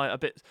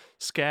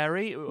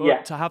scary.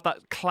 Yeah. To have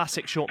that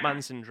classic short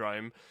man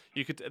syndrome,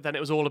 then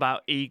it was all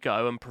about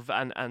ego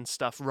and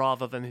stuff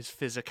rather than his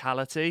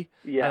physicality.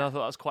 Yeah. And I thought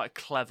that was quite a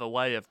clever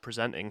way of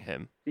presenting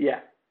him. Yeah,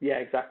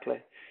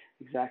 exactly.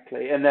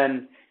 And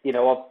then,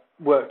 I've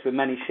worked with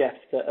many chefs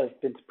that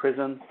have been to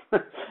prison.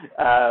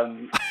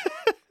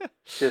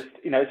 Just,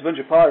 it's a bunch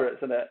of pirates,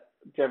 isn't it,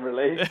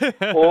 generally?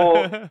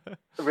 Or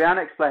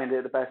Rihanna explained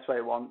it the best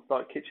way once,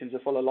 like kitchens are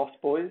full of lost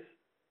boys.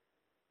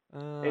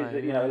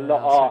 A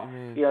lot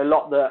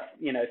that,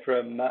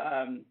 from,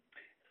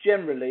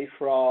 generally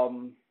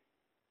from,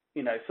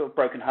 sort of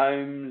broken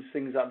homes,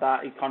 things like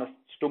that. He kind of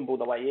stumbled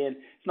the way in.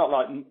 It's not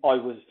like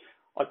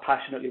I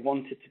passionately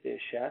wanted to be a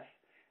chef.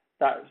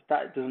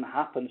 That doesn't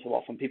happen so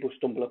often. People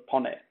stumble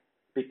upon it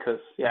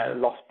because,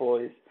 lost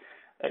boys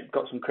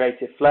got some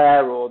creative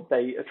flair, or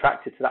they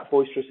attracted to that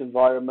boisterous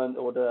environment,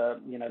 or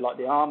like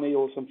the army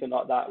or something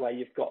like that, where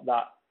you've got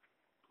that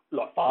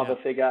like father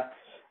figure.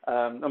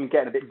 I'm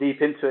getting a bit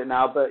deep into it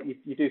now, but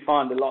you do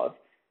find a lot of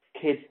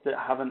kids that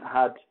haven't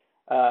had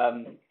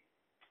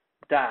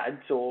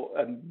dads or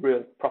a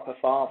real proper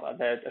father.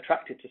 They're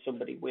attracted to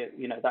somebody with,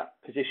 that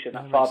position,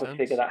 that father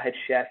figure, that head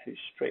chef who's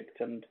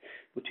strict and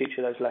will teach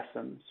you those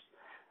lessons.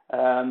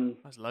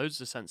 There's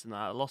loads of sense in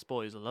that. Lost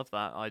Boys, I love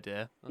that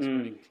idea. That's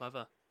really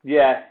clever.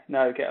 Yeah,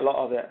 no, get a lot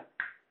of it.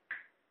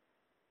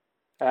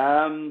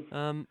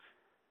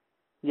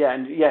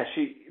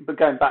 But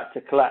going back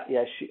to Colette,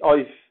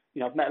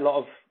 I've met a lot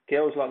of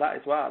girls like that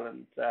as well,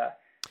 and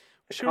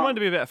she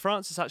reminded me a bit of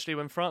Frances, actually.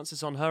 When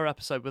Frances on her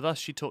episode with us,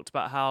 she talked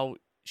about how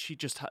she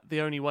just had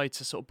the only way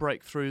to sort of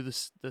break through the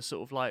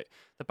sort of like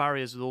the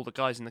barriers with all the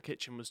guys in the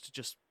kitchen was to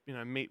just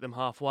meet them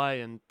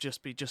halfway and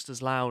just be just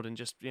as loud and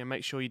just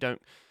make sure you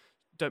don't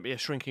be a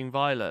shrinking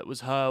violet, was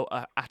her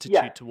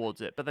attitude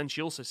towards it. But then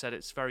she also said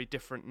it's very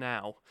different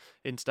now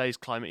in today's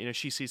climate.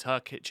 She sees her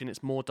kitchen,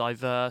 it's more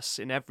diverse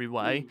in every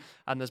way,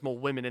 and there's more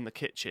women in the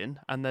kitchen,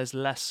 and there's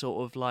less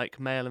sort of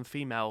like male and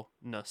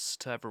femaleness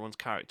to everyone's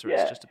character.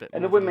 It's just a bit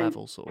more of a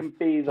level sort of. And the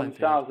women can be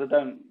themselves.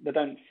 They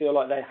don't feel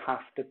like they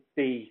have to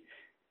be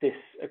this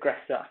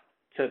aggressor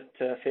to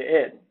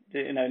fit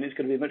in. And it's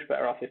going to be much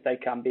better off if they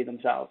can be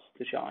themselves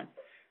to shine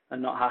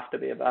and not have to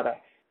be a badass.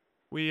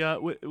 we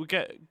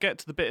get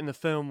to the bit in the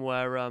film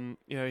where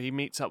he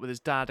meets up with his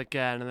dad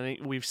again, and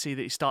then we see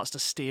that he starts to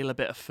steal a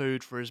bit of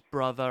food for his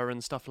brother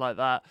and stuff like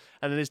that,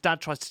 and then his dad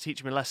tries to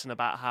teach him a lesson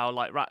about how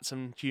like rats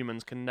and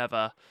humans can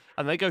never,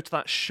 and they go to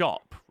that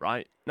shop,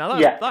 right? Now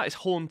that is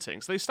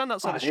haunting. So they stand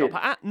outside the shop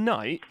at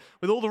night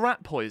with all the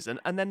rat poison,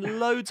 and then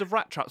loads of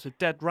rat traps with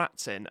dead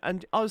rats in.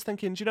 And I was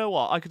thinking, do you know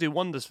what? I could do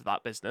wonders for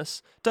that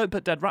business. Don't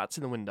put dead rats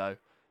in the window.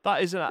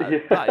 That is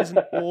an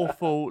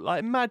awful.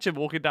 Like, imagine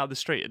walking down the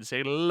street and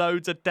seeing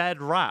loads of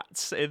dead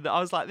rats. I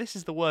was like, this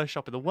is the worst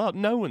shop in the world.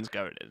 No one's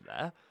going in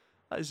there.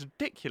 That is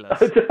ridiculous.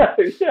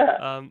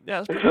 Yeah.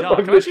 It's pretty dark.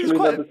 I've literally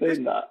never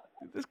seen that.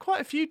 There's quite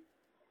a few.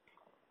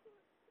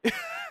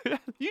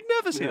 You'd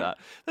never see that.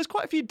 There's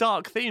quite a few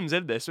dark themes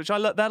in this, which they're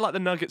like the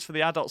nuggets for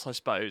the adults, I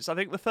suppose. I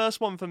think the first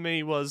one for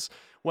me was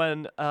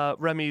when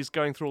Remy's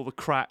going through all the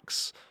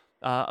cracks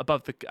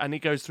above and he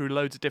goes through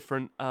loads of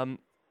different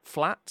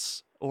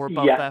flats. Or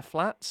above their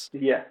flats.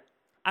 Yeah.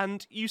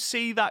 And you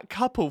see that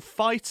couple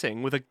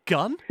fighting with a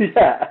gun.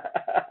 Yeah.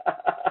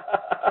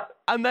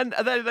 And then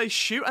they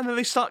shoot, and then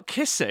they start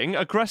kissing,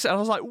 aggressive. And I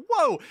was like,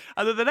 whoa!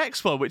 And then the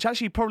next one, which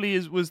actually probably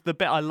was the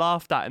bit I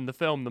laughed at in the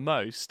film the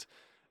most,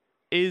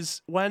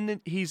 is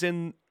when he's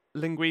in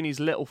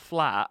Linguini's little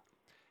flat,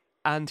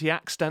 and he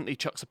accidentally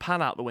chucks a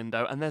pan out the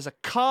window, and there's a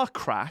car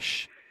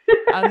crash,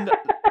 and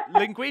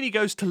Linguini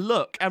goes to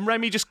look, and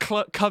Remy just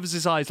covers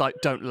his eyes like,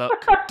 "Don't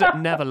look,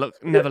 never look,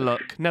 never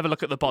look, never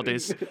look at the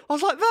bodies." I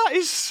was like, "That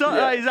is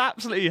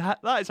absolutely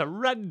that is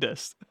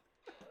horrendous."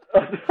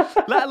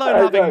 Let alone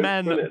having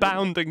men brilliant.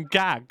 Bound and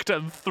gagged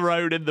and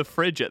thrown in the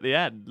fridge at the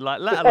end.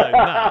 Like, let alone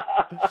that.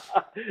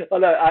 I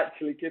know,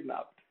 actually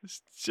kidnapped.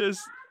 It's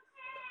just,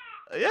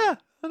 yeah,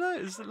 I know.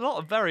 It's a lot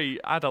of very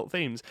adult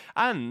themes,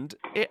 and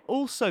it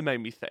also made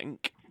me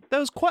think there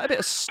was quite a bit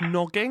of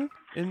snogging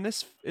in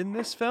this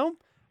film.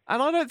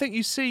 And I don't think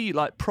you see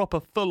like proper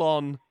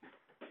full-on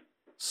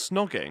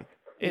snogging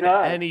in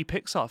any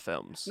Pixar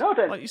films. No, I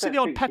don't. Like you see the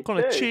odd peck on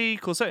a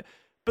cheek or so,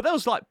 but there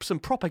was like some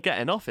proper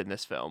getting off in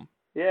this film.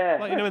 Yeah,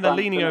 like when they're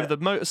leaning over the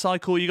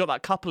motorcycle, you got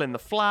that couple in the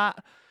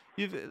flat.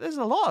 There's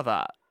a lot of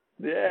that.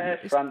 Yeah,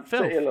 it's France,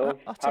 filth. City of Love,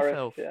 Paris,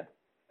 filth.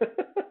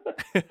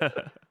 Yeah.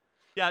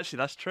 Yeah, actually,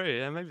 that's true.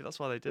 Yeah, maybe that's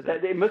why they did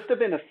it. It must have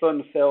been a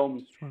fun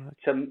film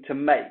to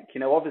make. You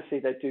know, obviously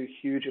they do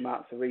huge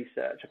amounts of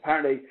research.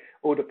 Apparently,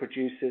 all the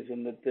producers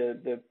and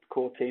the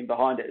core team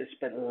behind it have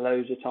spent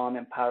loads of time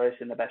in Paris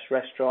in the best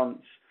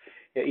restaurants,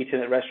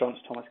 eating at restaurants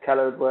Thomas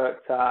Keller had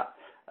worked at.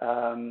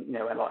 And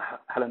like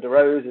Helen de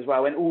Rose as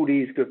well. Went all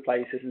these good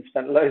places and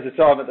spent loads of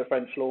time at the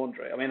French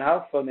Laundry. I mean,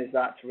 how fun is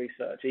that to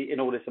research, eating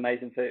all this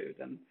amazing food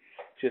and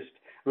just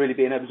really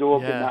being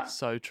absorbed in that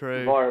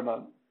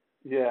environment?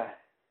 Yeah.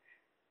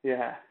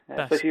 Yeah.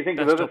 Especially you think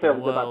of other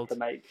films about to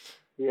make.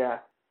 Yeah.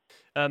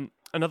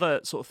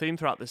 Another sort of theme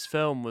throughout this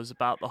film was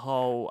about the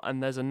whole,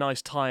 and there's a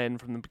nice tie-in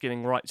from the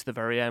beginning right to the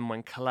very end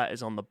when Colette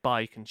is on the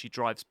bike and she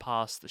drives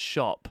past the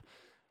shop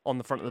on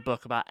the front of the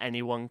book about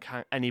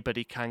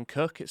anybody can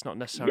cook. It's not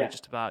necessarily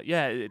just about,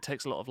 it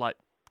takes a lot of like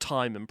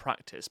time and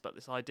practice, but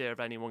this idea of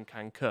anyone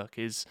can cook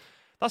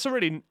that's a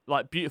really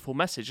like beautiful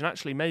message. And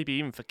actually maybe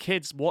even for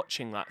kids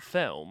watching that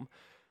film,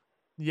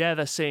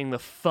 they're seeing the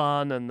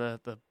fun and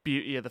the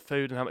beauty of the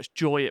food and how much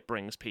joy it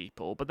brings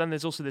people. But then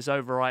there's also this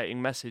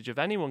overriding message of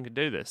anyone can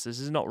do this. This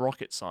is not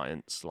rocket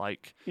science.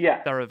 Like,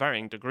 there are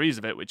varying degrees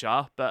of it,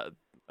 but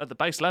at the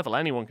base level,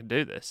 anyone can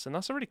do this. And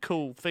that's a really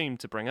cool theme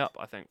to bring up,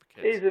 I think, for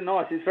kids. It is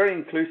it's a very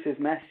inclusive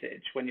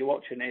message when you're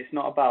watching it. It's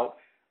not about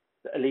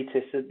the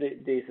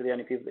elitists, these are the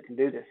only people that can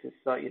do this. It's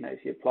like,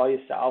 if you apply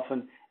yourself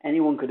and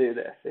anyone could do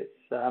this.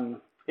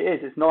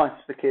 It's nice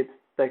for kids.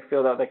 They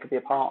feel that they could be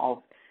a part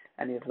of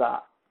any of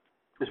that.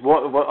 I've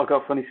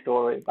got a funny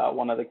story about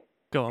one of the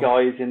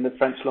guys in the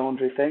French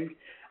Laundry thing.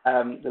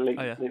 That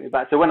linked me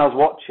back. So when I was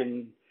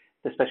watching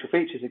the special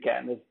features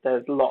again,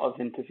 there's a lot of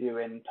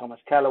interviewing Thomas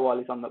Keller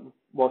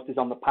whilst he's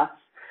on the pass,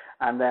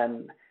 and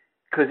then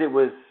because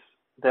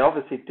they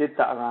obviously did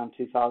that around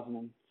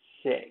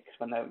 2006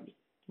 when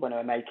they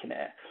were making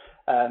it.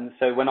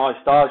 So when I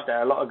started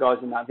there, a lot of guys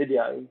in that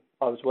video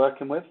I was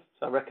working with,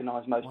 so I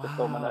recognise most of the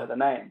film. I know their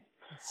names.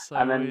 That's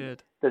so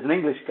weird. There's an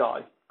English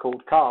guy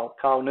called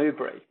Carl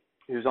Newbury,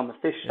 who's on the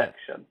fish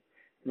section.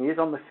 And he is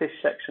on the fish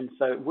section,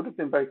 so it would have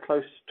been very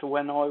close to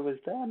when I was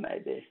there,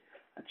 maybe.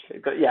 Actually,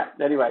 but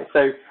anyway,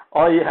 so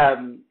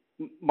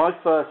my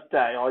first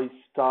day, I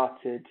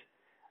started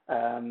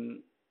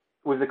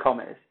with the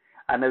commies,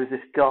 and there was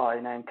this guy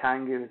named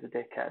Kang who was a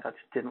dickhead. I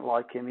just didn't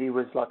like him. He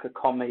was like a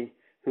commie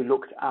who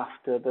looked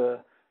after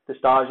the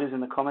stages in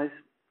the commies.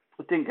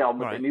 I didn't get on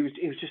with him. He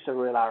was just a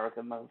real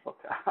arrogant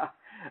motherfucker.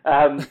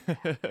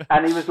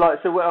 And he was like,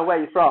 "So where are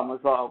you from?" I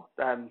was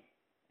like,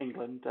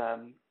 England,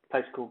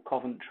 place called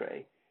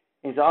Coventry.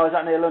 He's like, "Oh, is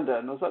that near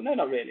London?" I was like, "No,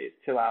 not really.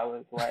 It's 2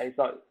 hours away." He's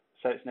like,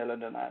 "So it's near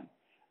London then."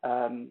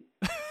 And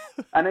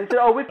then he said,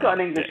 "Oh, we've got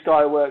an English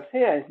guy who works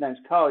here. His name's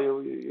Carl.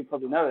 You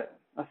probably know it."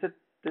 I said,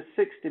 "There's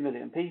 60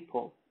 million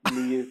people in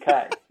the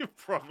UK." You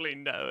probably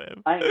know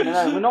him. I ain't gonna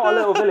know. We're not a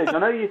little village. I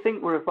know you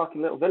think we're a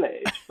fucking little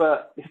village,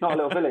 but it's not a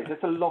little village.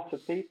 It's a lot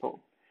of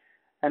people.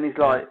 And he's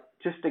like,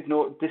 just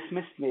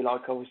dismissed me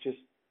like I was just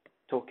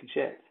talking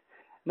shit.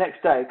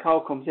 Next day,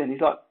 Carl comes in.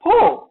 He's like,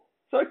 Paul!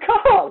 So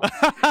Carl!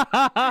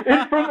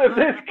 In front of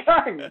this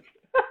gang!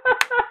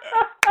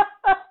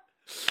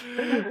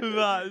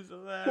 That is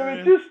hilarious. So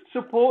it just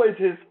supported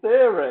his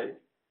theory.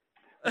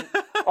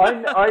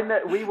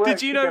 We worked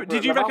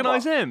Did you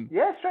recognise him?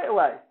 Yeah, straight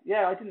away.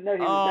 Yeah, I didn't know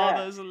he was there.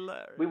 That was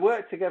hilarious. We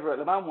worked together at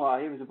Le Manoir.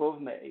 He was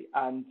above me,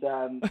 and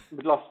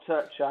we'd lost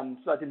touch, and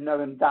so I didn't know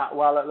him that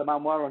well at Le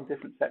Manoir on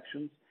different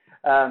sections.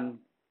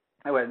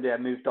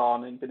 Moved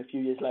on, and been a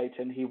few years later,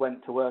 and he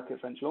went to work at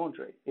French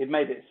Laundry. He'd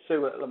made it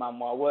Sue at Le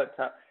Manoir, went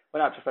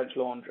out to French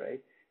Laundry.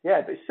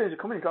 Yeah, but as soon as he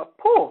come in, he got,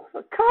 Paul,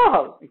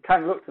 Carl! And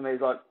Kang looked at me,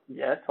 he's like,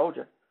 yeah, told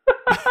you.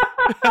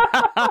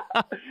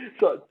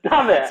 So,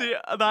 damn it. See,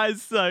 that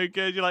is so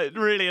good. You're like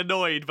really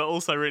annoyed, but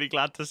also really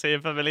glad to see a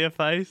familiar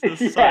face.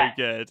 That's so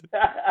good.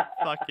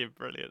 Fucking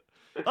brilliant.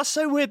 That's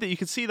so weird that you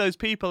could see those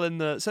people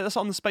so that's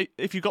on the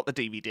if you got the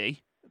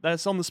DVD,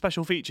 that's on the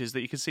special features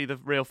that you can see the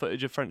real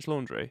footage of French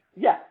Laundry.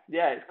 Yeah,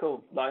 it's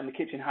cool. Like in the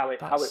kitchen, how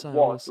it was,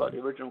 awesome. Like the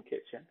original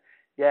kitchen.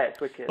 Yeah,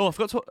 it's wicked. Oh, I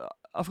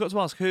forgot to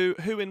ask who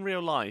in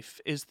real life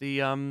is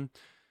the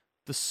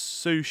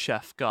sous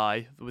chef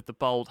guy with the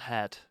bald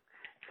head.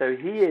 So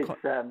he is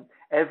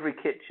every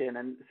kitchen,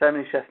 and so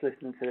many chefs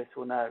listening to this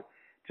will know,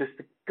 just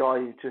the guy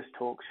who just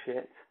talks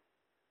shit.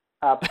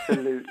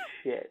 Absolute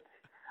shit.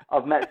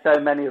 I've met so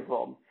many of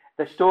them.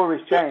 The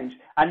stories change,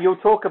 and you'll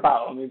talk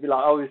about them. You'll be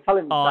like, he's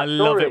telling me that I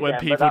love it when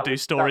again, people do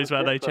stories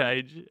where they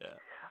change. Yeah.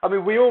 I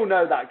mean, we all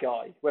know that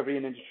guy, whether you're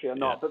in industry or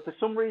not, but for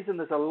some reason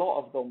there's a lot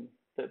of them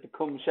that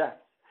become chefs.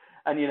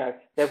 And,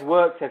 they've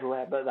worked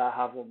everywhere, but they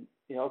haven't.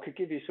 I could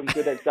give you some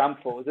good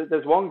examples.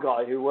 There's one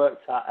guy who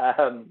worked at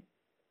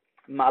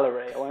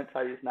Mallory. I won't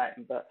tell you his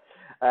name, but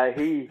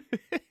he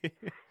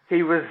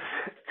was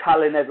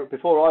telling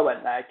before I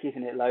went there,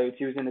 keeping it loads.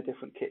 He was in a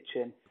different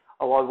kitchen.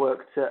 I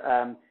worked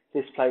at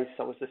this place.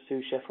 I was the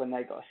sous chef when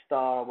they got a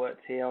star. I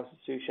worked here. I was the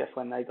sous chef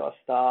when they got a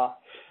star.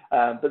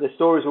 But the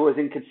stories were always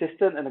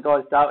inconsistent, and the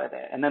guys doubted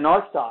it. And then I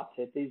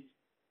started.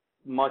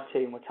 My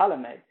team were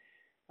telling me.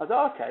 I was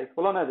like, okay,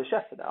 well, I know the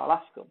chef there. I'll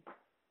ask them.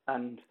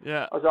 And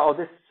I was like,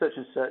 this such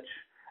and such.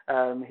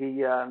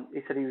 He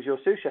said he was your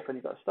sous chef when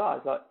you got a star. I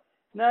was like,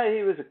 no,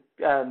 he was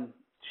a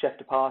chef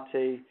de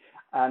partie,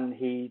 and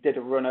he did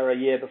a runner a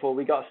year before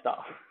we got a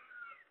star.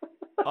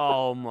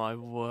 Oh my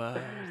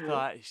word.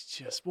 That is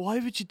just, why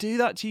would you do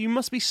that to you? You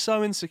must be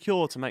so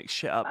insecure to make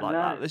shit up like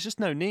that. There's just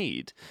no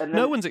need.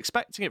 No one's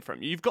expecting it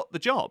from you. You've got the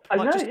job.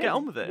 Just get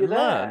on with it and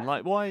learn.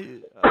 Like, why?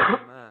 Oh,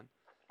 man.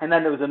 And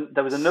then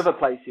there was another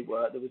place he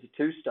worked. There was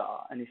a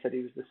 2-star, and he said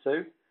he was the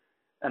sous.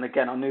 And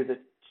again, I knew the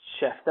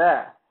chef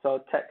there. So I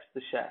text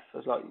the chef. I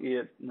was like,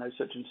 you know,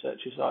 such and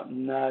such. He's like,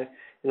 no.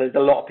 There's a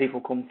lot of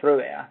people come through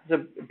here.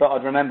 But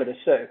I'd remember the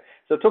sous.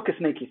 So I took a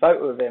sneaky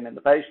photo of him in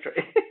the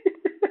pastry.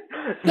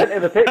 Sent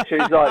him a picture.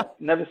 He's like,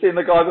 never seen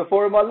the guy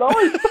before in my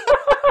life.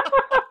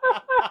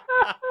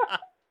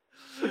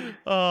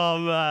 Oh,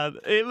 man.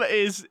 It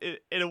is,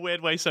 in a weird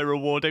way, so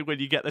rewarding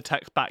when you get the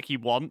text back you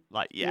want.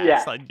 Like,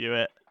 yes, I knew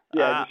it.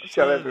 Yeah, just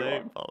show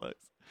everyone. Bollocks.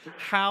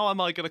 How am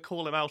I going to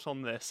call him out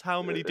on this?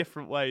 How many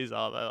different ways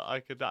are there? I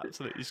could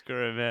absolutely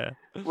screw him here.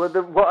 Well,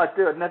 what I'd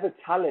do, I'd never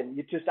tell him.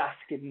 You'd just ask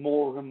him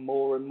more and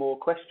more and more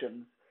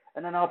questions.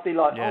 And then I'd be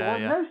like, I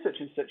know such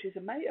and such. He's a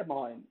mate of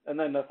mine. And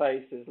then the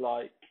face is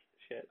like,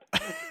 shit.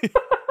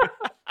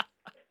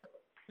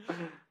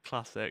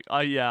 Classic.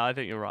 I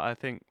think you're right. I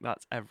think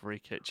that's every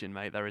kitchen,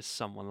 mate. There is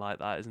someone like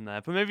that, isn't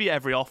there? But maybe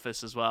every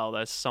office as well.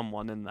 There's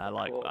someone in there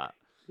like that.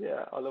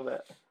 Yeah, I love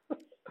it.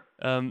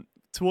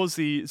 Towards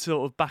the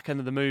sort of back end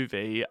of the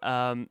movie,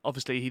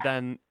 obviously he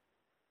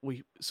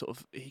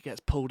gets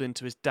pulled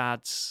into his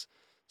dad's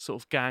sort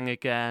of gang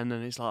again,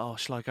 and he's like, oh,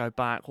 shall I go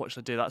back? What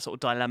should I do? That sort of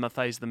dilemma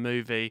phase of the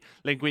movie.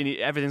 Linguini,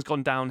 everything's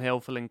gone downhill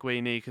for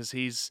Linguini because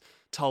he's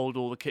told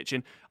all the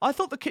kitchen. I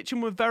thought the kitchen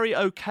were very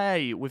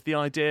okay with the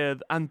idea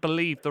and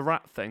believed the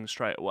rat thing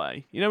straight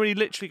away. You know, when he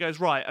literally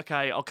goes, right,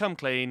 okay, I'll come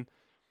clean.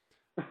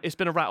 It's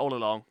been a rat all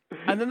along.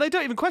 And then they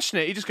don't even question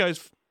it. He just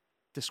goes,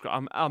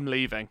 I'm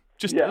leaving.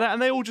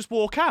 And they all just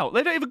walk out.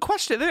 They don't even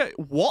question it. They don't,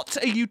 what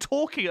are you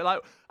talking about?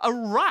 Like, a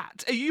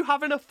rat? Are you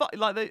having a fight?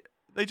 Like,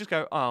 they just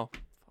go, oh,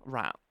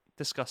 rat.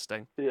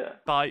 Disgusting. Yeah.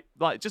 Like,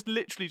 just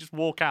literally just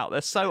walk out.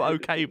 They're so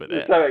okay with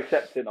it. They're so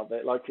accepting of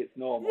it, like it's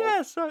normal.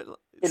 Yeah, so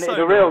in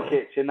a real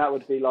kitchen, that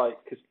would be like,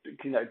 because,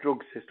 you know,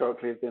 drugs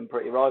historically have been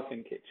pretty rife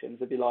in kitchens.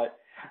 They'd be like,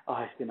 oh,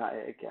 he's been at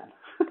it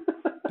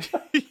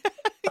again.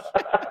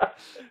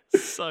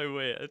 So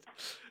weird.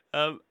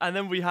 And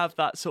then we have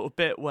that sort of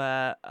bit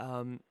where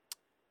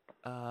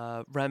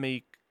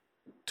Remy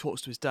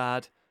talks to his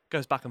dad,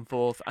 goes back and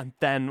forth, and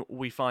then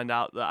we find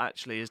out that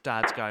actually his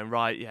dad's going,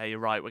 right, yeah, you're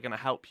right, we're going to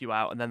help you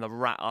out, and then the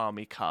rat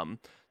army come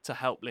to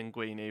help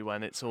Linguini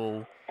when it's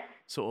all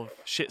sort of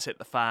shit's hit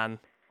the fan.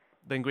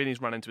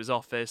 Linguini's run into his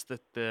office,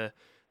 the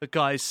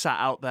guy's sat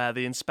out there,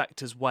 the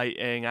inspector's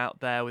waiting out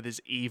there with his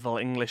evil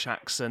English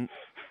accent,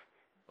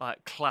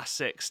 like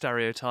classic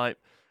stereotype.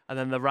 and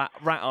then the rat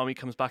army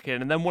comes back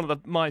in, and then one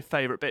of my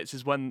favourite bits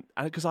is when,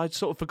 because I'd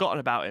sort of forgotten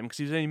about him because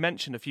he was only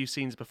mentioned a few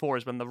scenes before,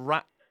 is when the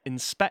rat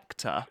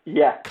inspector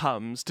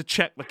comes to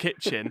check the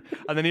kitchen,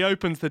 and then he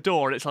opens the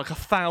door and it's like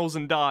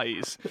 1,000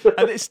 eyes,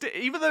 and it's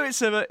even though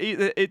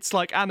it's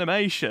like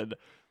animation.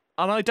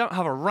 And I don't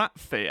have a rat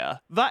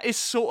fear. That is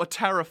sort of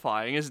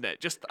terrifying, isn't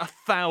it? Just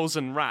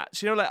 1,000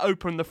 rats. You know, like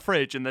open the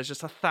fridge and there's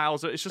just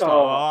 1,000. It's just it's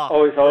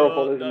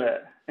horrible, isn't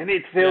it? And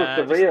it feels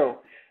surreal.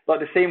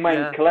 Like the scene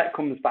when Colette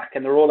comes back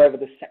and they're all over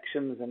the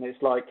sections, and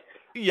it's like,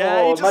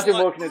 imagine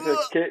walking into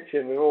a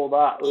kitchen with all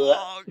that.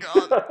 Oh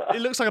God,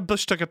 it looks like a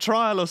bush took a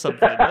trial or something,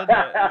 doesn't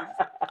it?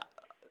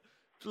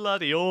 It's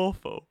bloody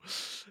awful.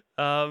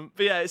 But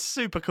yeah, it's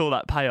super cool,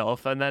 that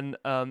payoff. And then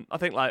I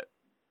think like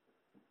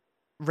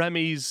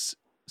Remy's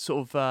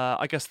sort of,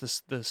 I guess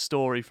the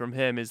story from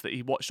him is that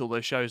he watched all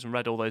those shows and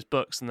read all those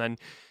books, and then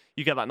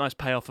you get that nice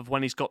payoff of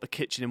when he's got the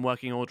kitchen in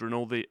working order and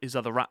all his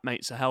other rat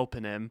mates are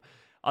helping him.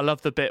 I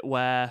love the bit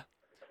where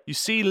you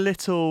see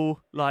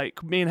little,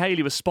 like, me and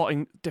Hayley were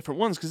spotting different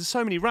ones because there's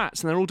so many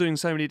rats and they're all doing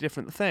so many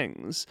different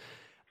things.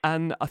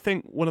 And I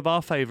think one of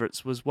our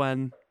favourites was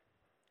when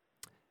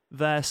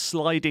they're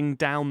sliding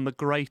down the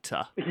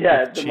grater.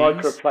 Yeah, the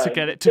microplane. To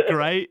get it to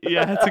grate.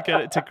 Yeah, to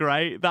get it to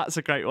grate. That's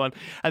a great one.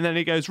 And then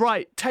he goes,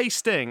 right,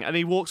 tasting. And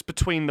he walks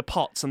between the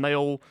pots and they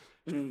all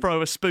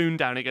throw a spoon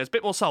down. He goes,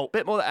 bit more salt,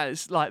 bit more. And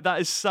it's like,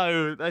 that's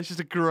just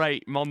a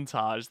great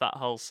montage, that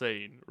whole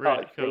scene.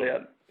 Really it's cool.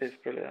 Brilliant. It's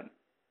brilliant.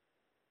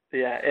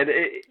 Yeah, it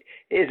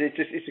is.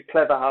 It's just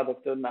clever how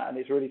they've done that, and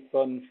it's really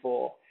fun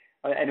for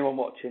anyone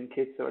watching,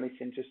 kids or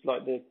anything. Just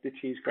like the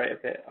cheese grater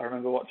bit, I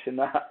remember watching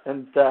that,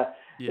 and it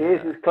is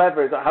as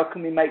clever as how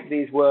can we make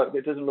these work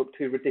that doesn't look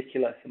too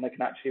ridiculous, and they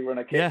can actually run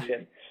a kitchen.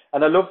 Yeah.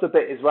 And I love the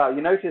bit as well.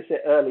 You notice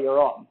it earlier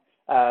on,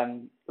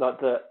 like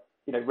that.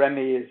 You know,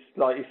 Remy is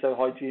like, he's so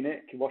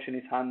hygienic, washing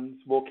his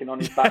hands, walking on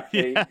his back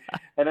feet,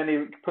 and then he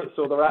puts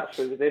all the rats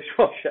through the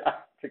dishwasher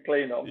to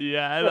clean them.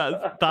 Yeah,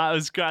 that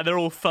was great. They're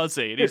all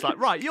fuzzy, and he's like,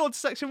 right, you're on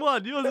section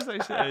 1, you're on section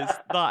 2.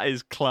 That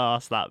is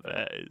class, that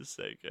bit is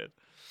so good.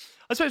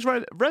 I suppose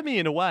Remy,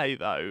 in a way,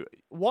 though,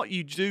 what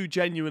you do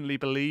genuinely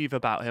believe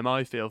about him,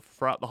 I feel,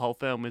 throughout the whole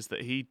film, is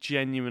that he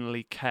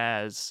genuinely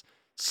cares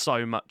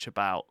so much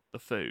about the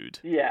food.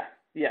 Yeah,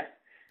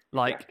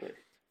 like, exactly.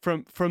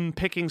 From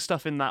picking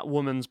stuff in that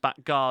woman's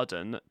back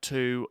garden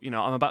to, you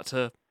know, I'm about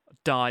to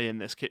die in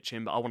this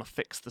kitchen, but I want to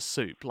fix the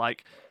soup.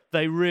 Like,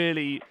 they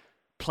really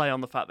play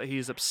on the fact that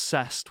he's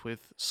obsessed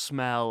with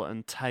smell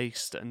and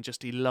taste, and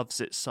just he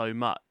loves it so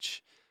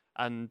much.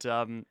 And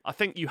I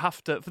think you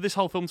have to, for this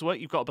whole film to work,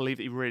 you've got to believe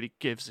that he really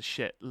gives a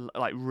shit,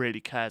 like really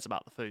cares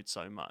about the food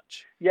so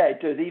much. Yeah,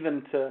 it does.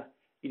 Even to,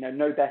 you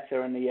know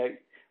better, and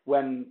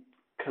when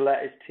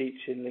Colette is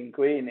teaching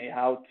Linguini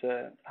how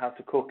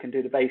to cook and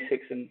do the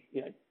basics, and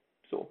you know,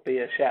 sort of be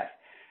a chef.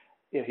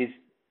 You know, he's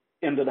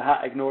under the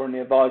hat ignoring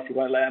the advice. He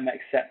won't let him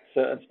accept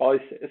certain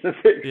spices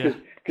because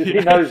he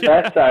knows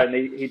better, and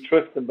he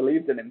trusts and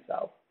believes in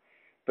himself.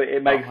 But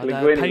it makes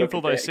Linguini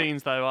painful. Look those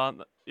scenes, though, aren't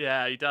they?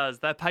 Yeah, he does.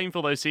 They're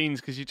painful, those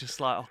scenes, because you're just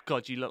like, oh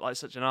God, you look like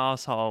such an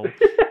asshole.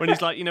 When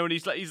he's like, you know, when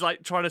he's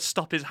like trying to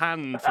stop his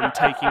hand from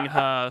taking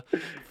her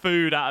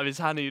food out of his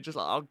hand, and you're just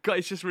like, oh God,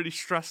 it's just really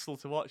stressful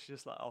to watch. You're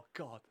just like, oh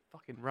God,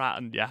 fucking rat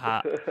in your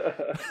hat.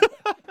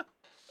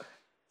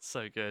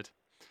 So good.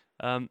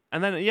 And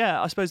then,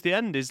 I suppose the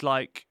end is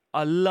like,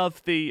 I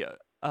love the,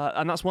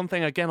 and that's one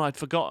thing, again, I'd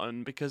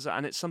forgotten,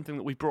 and it's something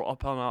that we brought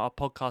up on our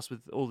podcast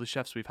with all the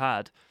chefs we've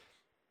had,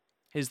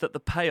 is that the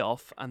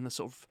payoff and the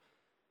sort of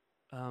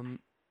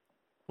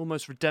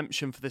almost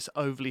redemption for this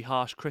overly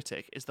harsh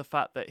critic is the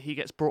fact that he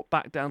gets brought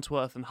back down to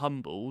earth and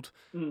humbled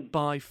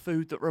by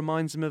food that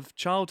reminds him of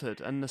childhood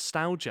and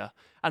nostalgia.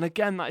 And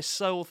again, that is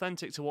so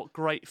authentic to what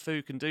great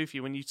food can do for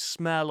you. When you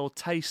smell or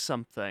taste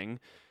something,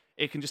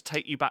 it can just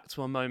take you back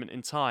to a moment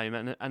in time.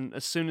 And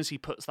as soon as he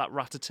puts that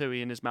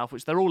ratatouille in his mouth,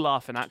 which they're all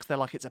laughing at because they're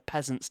like, it's a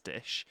peasant's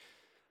dish,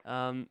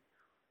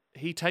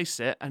 he tastes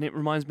it and it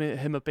reminds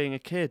him of being a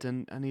kid,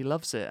 and he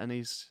loves it, and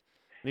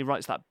he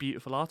writes that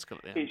beautiful article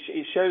at the end.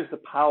 It shows the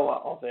power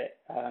of it,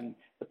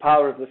 the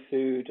power of the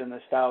food and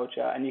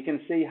nostalgia, and you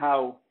can see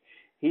how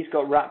he's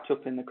got wrapped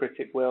up in the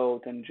critic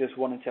world and just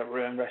wanting to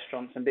ruin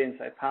restaurants and being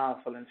so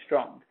powerful and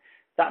strong.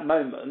 That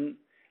moment,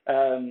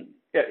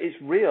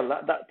 it's real.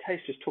 That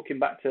taste just took him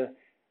back to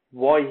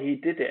why he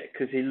did it,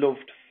 because he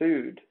loved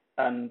food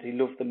and he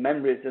loved the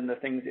memories and the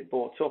things it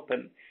brought up,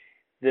 and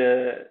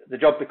the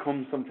job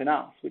becomes something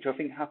else, which I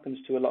think happens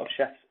to a lot of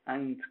chefs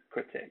and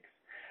critics.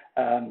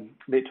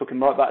 It took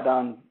him right back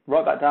down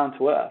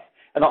to earth.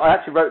 And I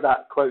actually wrote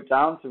that quote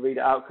down to read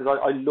it out because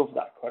I love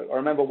that quote. I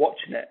remember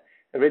watching it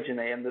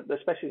originally, and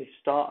especially the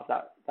start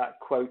of that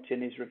quote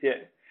in his review.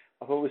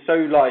 I thought it was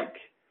so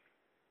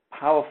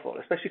powerful,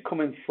 especially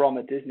coming from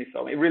a Disney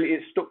film.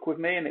 It stuck with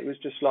me, and it was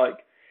just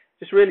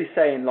really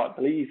saying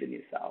believe in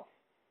yourself.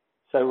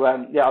 So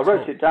I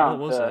wrote it down.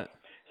 What was it?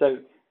 So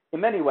in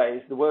many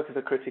ways, the work of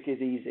a critic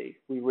is easy.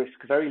 We risk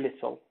very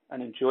little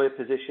and enjoy a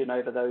position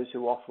over those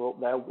who offer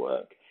up their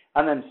work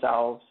and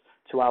themselves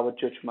to our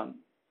judgment.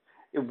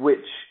 Which,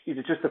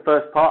 just the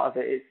first part of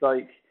it, it's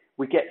like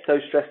we get so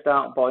stressed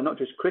out by not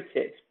just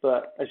critics,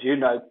 but as you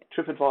know,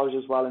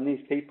 TripAdvisor as well, and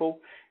these people,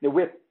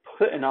 we're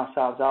putting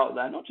ourselves out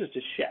there, not just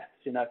as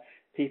chefs,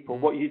 people,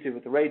 what you do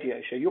with the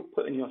radio show, you're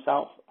putting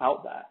yourself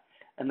out there,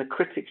 and the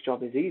critic's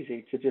job is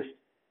easy to just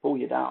pull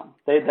you down.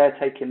 They're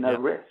taking no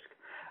risk.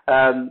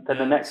 Then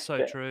the next so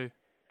bit, true.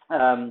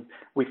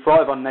 We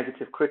thrive on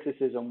negative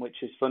criticism, which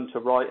is fun to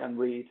write and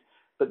read,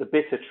 but the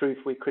bitter truth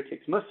we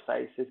critics must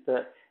face is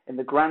that in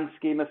the grand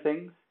scheme of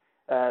things,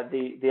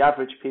 the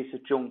average piece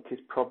of junk is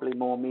probably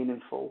more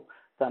meaningful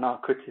than our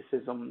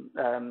criticism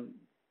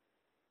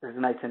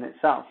resonates in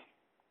itself.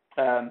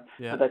 But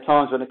there are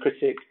times when a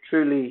critic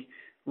truly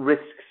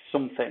risks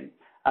something,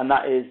 and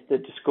that is the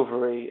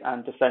discovery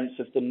and defence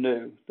of the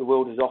new. The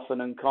world is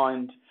often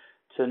unkind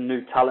to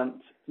new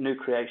talent, new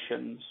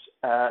creations.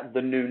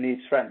 The new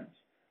needs friends.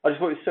 I just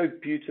thought it was so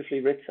beautifully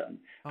written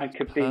and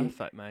could be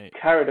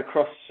carried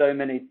across so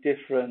many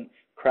different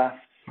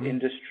crafts,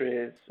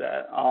 industries,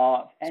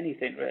 art,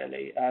 anything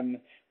really.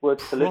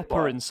 Words to live by.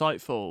 Proper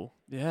insightful.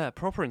 Yeah,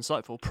 proper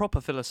insightful,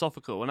 proper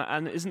philosophical.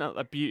 And isn't that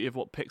the beauty of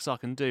what Pixar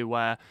can do,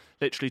 where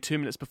literally 2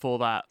 minutes before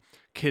that,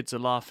 kids are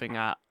laughing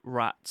at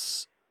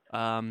rats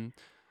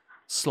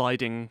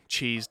sliding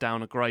cheese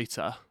down a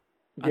grater.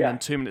 And then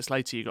 2 minutes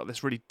later, you got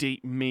this really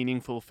deep,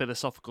 meaningful,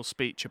 philosophical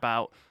speech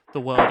about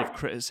the world of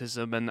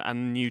criticism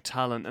and new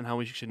talent and how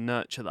we should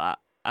nurture that.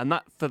 And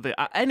that, for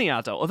any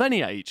adult of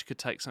any age, could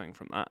take something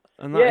from that.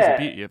 And that is the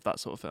beauty of that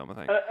sort of film, I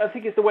think. I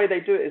think it's the way they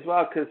do it as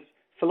well, because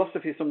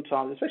philosophy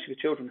sometimes, especially with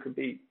children, can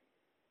be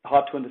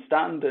hard to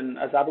understand. And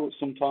as adults,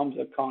 sometimes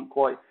I can't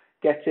quite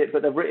get it.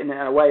 But they've written it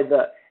in a way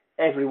that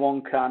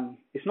everyone can.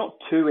 It's not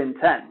too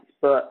intense,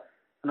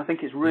 and I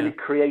think it's really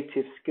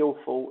creative,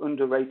 skillful,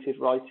 underrated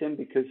writing,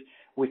 because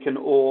we can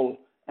all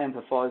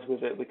empathise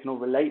with it, we can all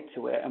relate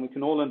to it, and we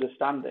can all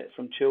understand it,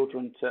 from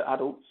children to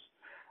adults.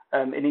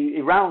 And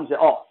he rounds it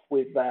off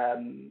with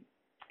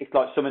it's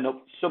like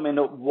summing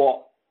up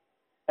what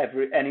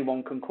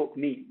anyone can cook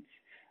means,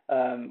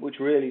 which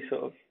really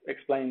sort of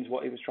explains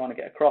what he was trying to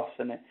get across.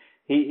 And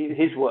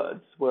his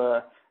words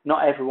were,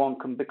 "Not everyone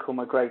can become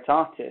a great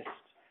artist,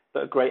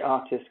 but a great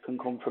artist can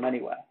come from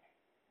anywhere."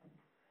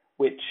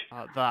 Which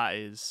that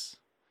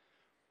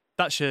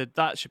should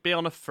be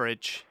on a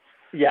fridge.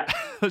 Yeah,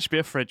 that should be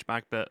a fridge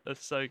magnet.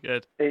 That's so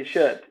good. It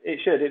should,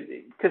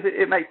 because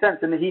it makes sense.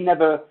 And he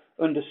never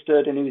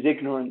understood, and he was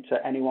ignorant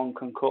to anyone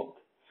can cook,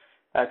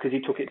 because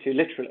he took it too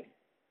literally.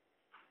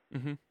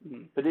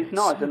 But it's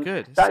nice, so and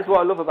good. That is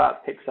what I love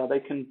about Pixar. They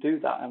can do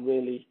that, and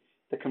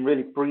they can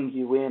really bring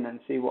you in and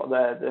see what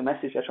the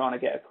message they're trying to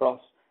get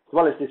across, as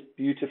well as this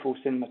beautiful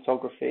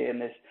cinematography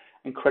and this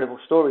incredible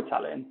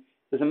storytelling.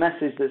 There's a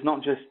message that's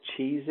not just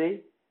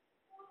cheesy.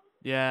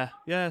 Yeah,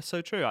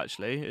 so true.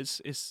 Actually,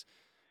 it's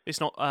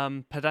not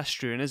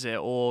pedestrian, is it,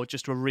 or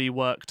just a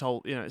reworked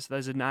old?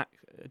 There's a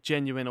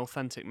genuine,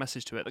 authentic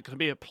message to it that can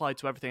be applied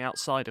to everything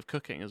outside of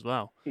cooking as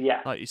well.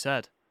 Yeah, like you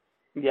said.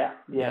 Yeah,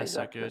 So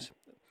exactly. good.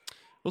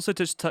 Also,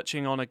 just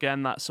touching on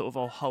again that sort of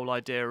a whole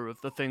idea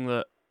of the thing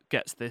that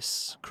gets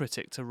this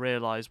critic to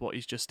realise what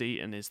he's just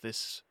eaten is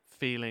this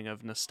feeling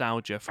of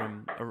nostalgia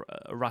from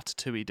a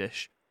ratatouille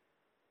dish.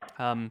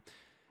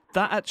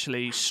 That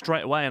actually,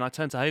 straight away, and I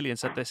turned to Hayley and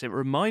said this, it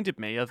reminded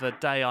me of a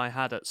day I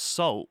had at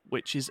Salt,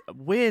 which is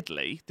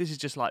weirdly, this is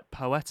just like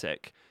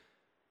poetic,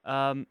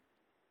 almost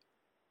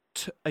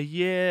a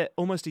year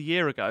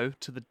ago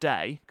to the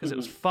day, because it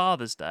was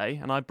Father's Day,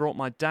 and I brought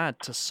my dad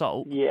to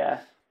Salt. Yeah.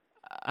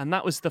 And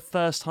that was the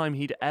first time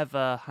he'd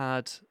ever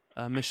had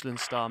a Michelin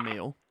star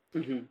meal.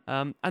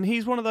 And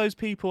he's one of those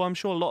people, I'm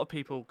sure a lot of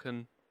people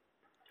can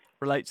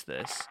relate to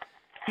this.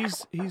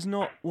 He's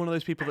not one of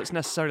those people that's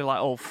necessarily like,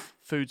 oh,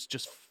 food's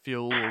just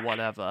fuel or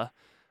whatever.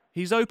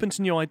 He's open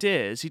to new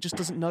ideas. He just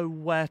doesn't know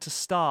where to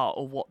start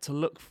or what to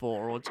look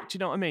for. Or do you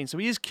know what I mean? So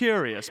he is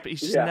curious, but he's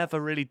just never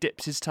really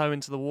dipped his toe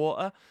into the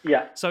water.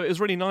 Yeah. So it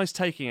was really nice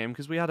taking him,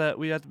 because we had a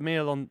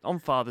meal on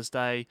Father's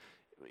Day,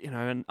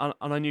 and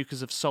I knew,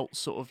 because of Salt's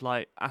sort of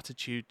like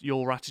attitude,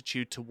 your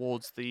attitude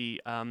towards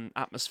the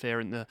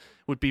atmosphere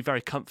would be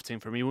very comforting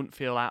for him. He wouldn't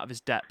feel out of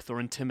his depth or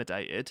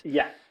intimidated.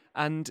 Yeah.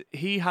 And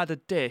he had a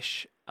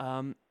dish.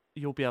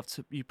 You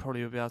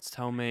probably will be able to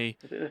tell me.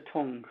 Was it the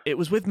tongue? It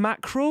was with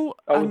mackerel.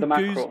 Oh, the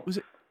mackerel. Was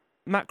it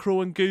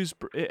mackerel and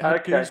gooseberry? It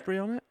had gooseberry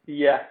on it.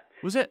 Yeah.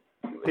 Was it?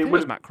 I think it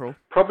was mackerel.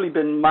 Probably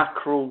been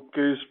mackerel,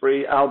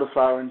 gooseberry,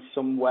 elderflower in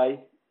some way.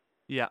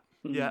 Yeah,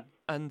 yeah,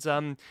 and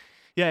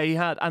he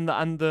had,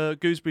 and the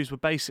gooseberries were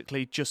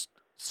basically just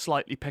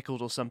slightly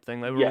pickled or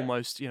something. They were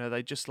almost,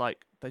 they just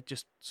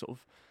sort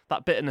of,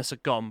 that bitterness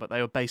had gone, but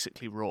they were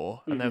basically raw,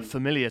 and they were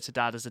familiar to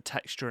Dad as a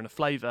texture and a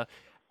flavour.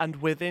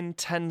 And within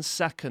 10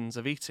 seconds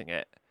of eating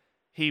it,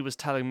 he was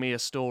telling me a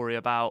story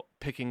about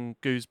picking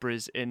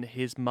gooseberries in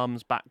his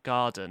mum's back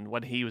garden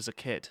when he was a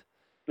kid.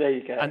 There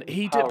you go. And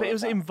he did, but it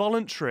was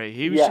involuntary.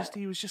 He was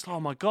just, oh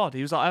my God.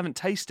 He was like, I haven't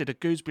tasted a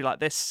gooseberry like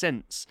this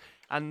since.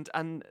 And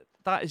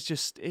that is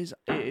just, it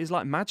is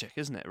like magic,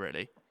 isn't it,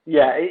 really?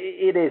 Yeah,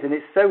 it is. And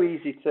it's so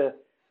easy to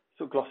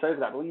sort of gloss over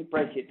that. But when you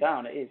break it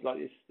down, it is like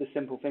it's the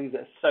simple things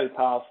that are so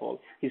powerful.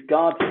 His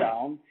guard's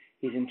down,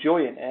 he's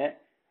enjoying it,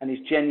 and he's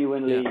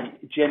genuinely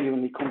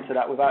come to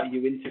that without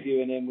you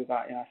interviewing him,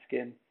 without you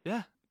asking.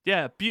 Yeah.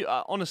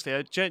 Honestly,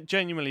 a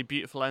genuinely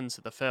beautiful end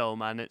to the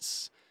film, and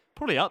it's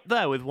probably up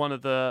there with one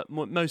of the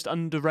most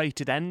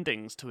underrated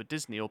endings to a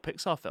Disney or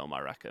Pixar film,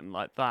 I reckon.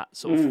 Like that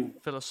sort of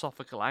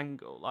philosophical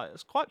angle. Like,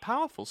 it's quite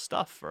powerful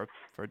stuff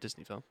for a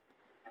Disney film.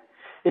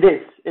 It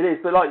is,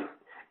 but like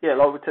we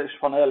touched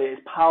upon earlier,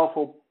 it's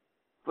powerful,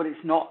 but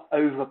it's not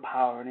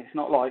overpowering. It's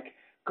not like,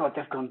 God,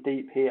 they've gone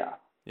deep here.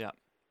 Yeah.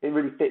 It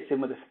really fits in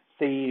with the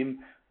theme,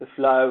 the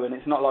flow, and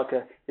it's not like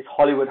this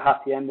Hollywood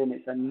happy ending.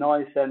 It's a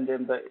nice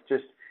ending, but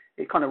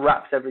it kind of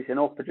wraps everything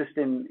up. But just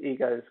in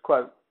Ego's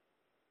quote.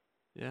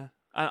 Yeah.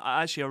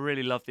 I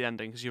really love the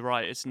ending, because you're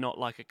right. It's not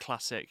like a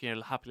classic,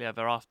 happily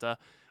ever after.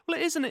 Well,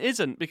 it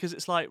isn't, because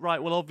it's like,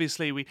 right, well,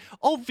 obviously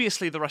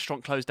the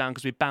restaurant closed down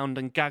because we bound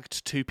and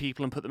gagged 2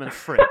 people and put them in a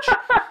fridge.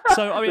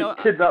 So, I mean...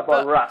 Kidnapped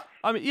by rats.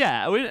 I mean,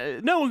 yeah,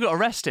 no one got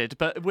arrested,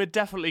 but we're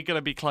definitely going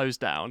to be closed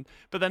down.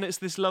 But then it's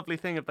this lovely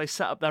thing of they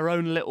set up their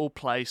own little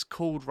place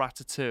called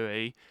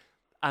Ratatouille,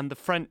 and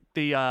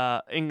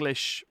the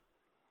English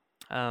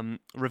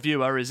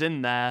reviewer is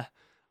in there,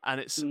 and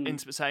it's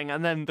intimate setting.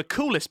 And then the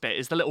coolest bit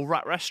is the little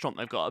rat restaurant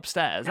they've got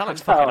upstairs. That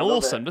looks fucking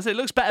awesome. It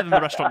looks better than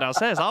the restaurant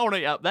downstairs. I want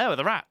to eat up there with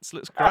the rats. It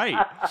looks great.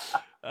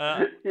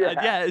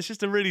 It's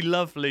just a really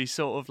lovely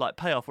sort of like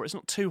payoff where it's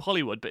not too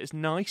Hollywood, but it's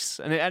nice,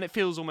 and it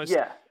feels almost,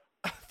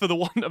 for the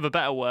want of a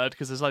better word,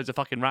 because there's loads of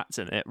fucking rats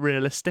in it,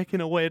 realistic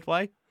in a weird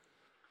way.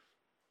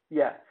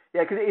 Yeah,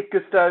 because if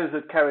Gusteau's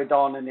had carried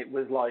on and it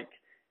was like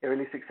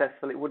really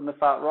successful, it wouldn't have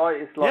felt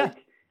right. It's like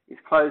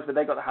it's closed, but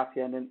they got the happy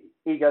ending.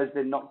 Ego's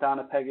been knocked down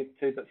a peg or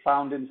two, but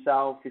found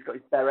himself. He's got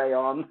his beret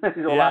on.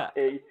 He's all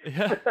happy.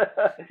 Yeah,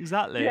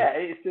 exactly.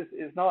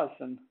 It's nice,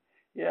 and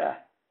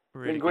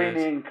really Linguini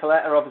good. and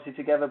Colette are obviously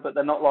together, but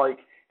they're not like,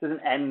 it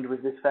doesn't end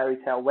with this fairy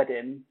tale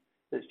wedding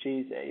that's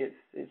cheesy.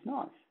 It's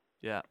nice.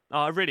 Yeah,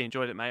 I really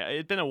enjoyed it, mate.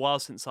 It'd been a while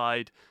since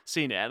I'd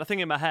seen it, and I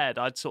think in my head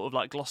I'd sort of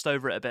like glossed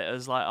over it a bit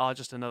as like,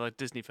 just another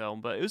Disney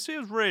film, but it was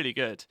really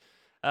good.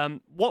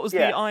 What was the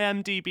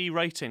IMDb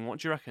rating?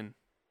 What do you reckon?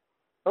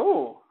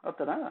 Oh, I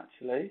don't know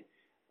actually.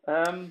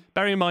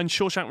 Bearing in mind,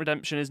 Shawshank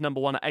Redemption is number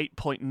 1 at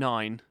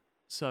 8.9.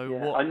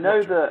 So I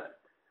know that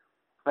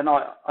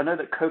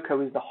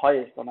Coco is the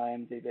highest on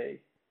IMDb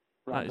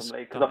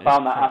randomly, because I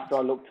found that after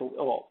I looked it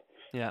up.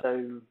 Yeah.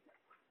 So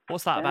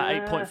what's that, about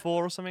 8.4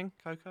 or something,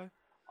 Coco?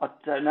 I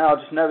don't know. I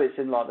just know it's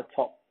in like the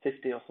top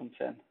 50 or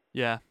something.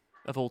 Yeah,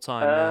 of all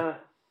time.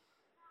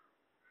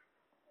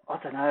 I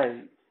don't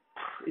know.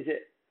 Is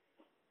it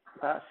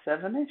about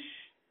 7-ish?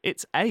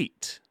 It's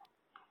 8.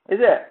 Is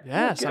it?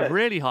 Yeah, so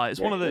really high. It's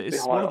one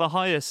of the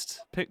highest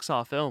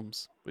Pixar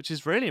films, which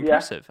is really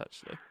impressive,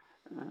 actually.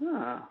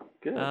 Ah,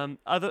 good.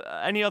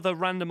 Any other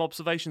random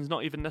observations,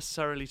 not even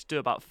necessarily to do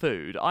about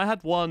food? I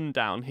had one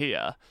down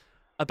here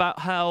about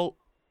how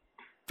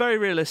very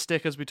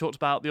realistic, as we talked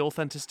about, the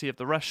authenticity of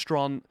the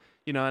restaurant,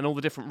 and all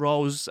the different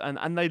roles,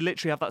 and they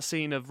literally have that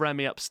scene of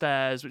Remy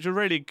upstairs, which is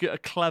really a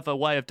clever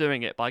way of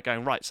doing it by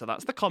going, right, so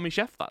that's the commis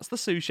chef, that's the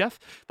sous chef,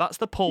 that's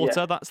the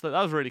porter, that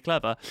was really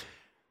clever.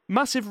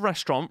 Massive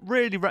restaurant,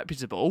 really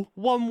reputable,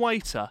 one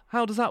waiter.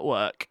 How does that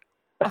work?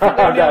 I think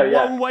they only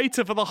had one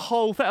waiter for the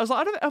whole thing. I was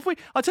like,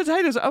 I said to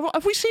Hayden,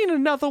 have we seen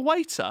another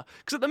waiter?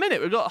 Because at the minute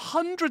we've got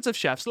hundreds of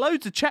chefs,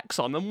 loads of checks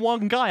on, and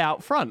one guy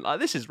out front. Like,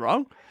 this is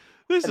wrong.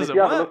 This doesn't work. If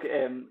you have a look at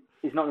him,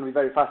 he's not going to be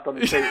very fast on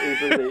the street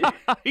either, is he?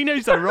 He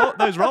knows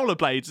those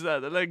rollerblades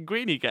that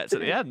Linguini gets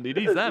at the end. He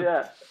needs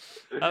them.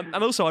 And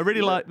also, I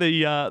really like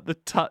the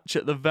touch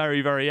at the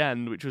very, very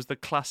end, which was the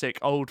classic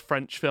old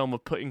French film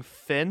of putting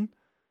Finn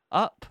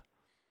up.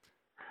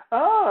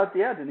 Oh,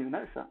 yeah, I didn't even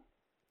notice that.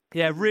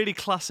 Yeah, really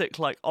classic,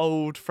 like,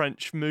 old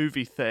French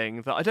movie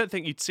thing that I don't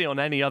think you'd see on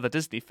any other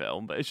Disney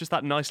film, but it's just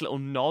that nice little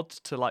nod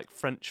to, like,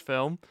 French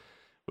film,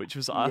 which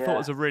was I thought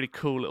was a really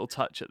cool little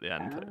touch at the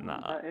end, putting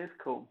that up. That is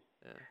cool.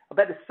 Yeah. I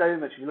bet there's so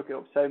much, if you look it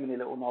up, so many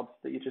little nods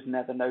that you just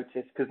never notice,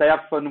 because they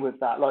have fun with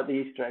that, like the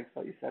Easter eggs,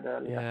 like you said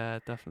earlier. Yeah,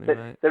 definitely,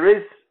 mate.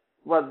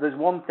 There's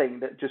one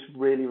thing that just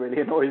really, really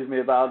annoys me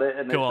about it,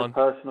 and it's a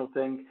personal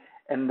thing,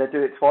 and they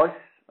do it twice,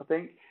 I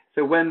think.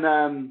 So when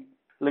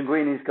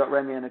Linguini's got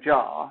Remy in a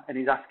jar, and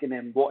he's asking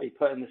him what he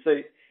put in the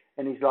soup,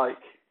 and he's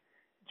like,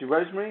 "Do you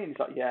rosemary?" And he's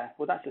like, "Yeah."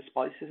 "Well, that's a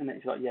spice, isn't it?"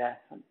 He's like, "Yeah,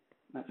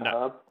 that's a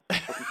herb."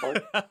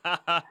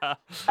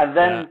 And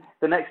then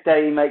the next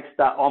day he makes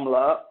that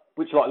omelette,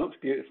 which like looks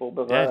beautiful.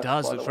 Yeah, it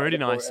does. It's really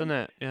nice, doesn't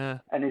it? Yeah.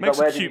 And he's makes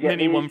like, a cute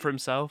mini one for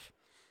himself.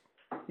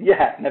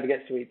 Yeah, never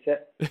gets to eat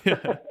it.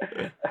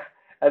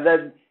 And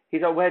then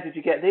he's like, "Where did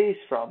you get these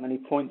from?" And he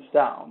points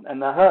down, and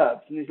they're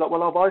herbs. And he's like,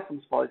 "Well, I'll buy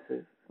some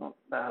spices." Not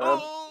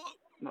herbs.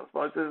 Not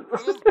spices.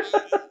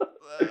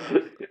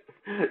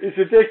 It's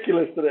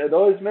ridiculous that it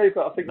annoys me,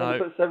 but I think they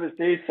put so much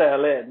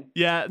detail in.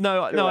 Yeah,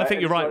 no, I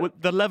think you're right.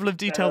 With the level of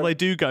detail they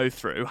do go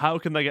through, how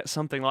can they get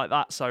something like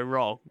that so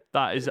wrong?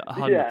 That is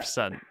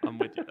 100%. I'm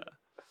with you there.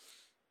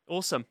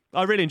 Awesome.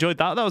 I really enjoyed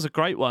that. That was a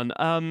great one.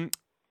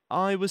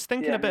 I was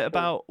thinking a bit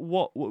about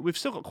what we've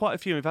still got quite a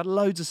few. We've had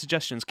loads of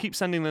suggestions. Keep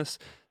sending us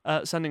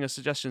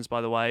suggestions, by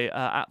the way,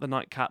 at the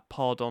Nightcap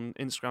Pod on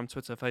Instagram,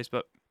 Twitter,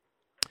 Facebook.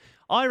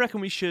 I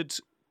reckon we should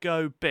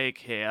go big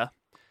here,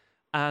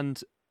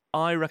 and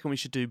I reckon we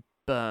should do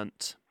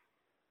Burnt.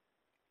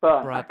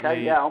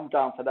 Okay, yeah, I'm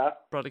down for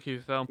that. Bradley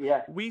Cooper film.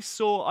 Yeah. I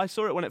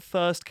saw it when it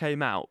first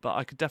came out, but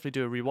I could definitely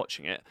do a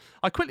rewatching it.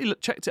 I quickly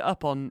checked it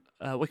up on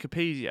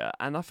Wikipedia,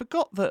 and I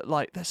forgot that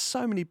like there's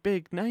so many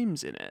big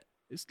names in it.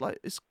 It's like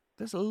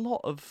there's a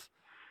lot of.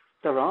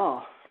 There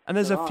are. And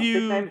there's a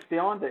few big names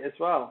behind it as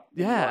well.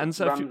 Yeah, like and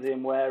so Ramsay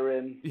and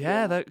Waring.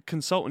 Yeah, they're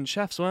consultant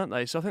chefs, weren't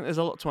they? So I think there's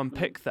a lot to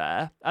unpick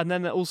there. And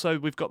then also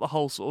we've got the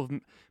whole sort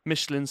of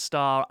Michelin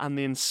star and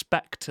the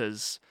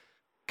inspectors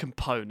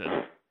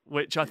component,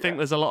 which I think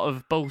there's a lot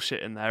of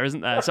bullshit in there, isn't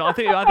there? So I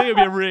think it'd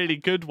be a really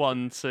good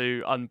one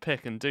to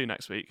unpick and do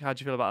next week. How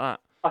do you feel about that?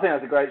 I think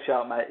that's a great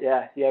shout, mate.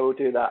 Yeah, we'll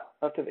do that.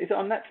 Is it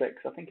on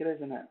Netflix? I think it is,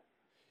 isn't it?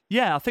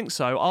 Yeah, I think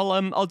so.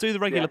 I'll do the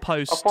regular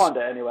post. I'll find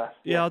it anywhere.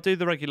 Yeah, I'll do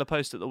the regular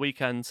post at the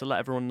weekend to let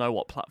everyone know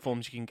what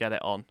platforms you can get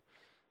it on.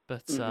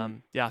 But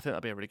yeah, I think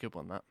that'd be a really good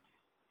one. That.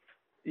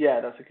 Yeah,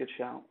 that's a good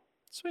shout.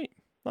 Sweet,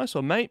 nice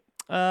one, mate.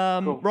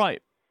 Cool.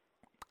 Right,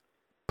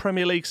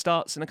 Premier League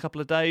starts in a couple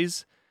of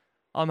days.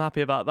 I'm happy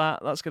about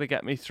that. That's going to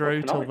get me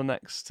through till the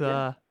next.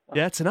 Tonight.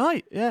 Yeah,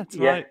 tonight. Yeah.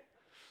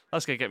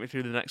 That's going to get me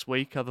through the next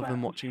week. Other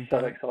than watching. So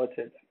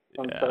excited!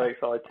 I'm so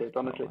excited.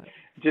 Honestly,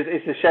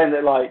 it's a shame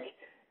that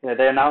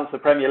they announced the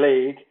Premier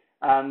League,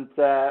 and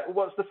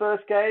what's the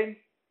first game?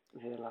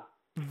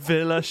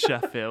 Villa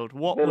Sheffield.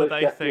 What were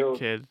they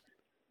thinking?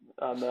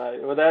 I know.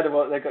 Well,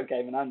 they got a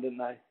game in hand, didn't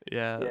they?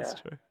 Yeah,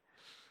 that's true.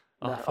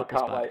 No, I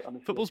can't wait,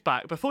 honestly. Football's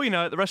back. Before you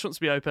know it, the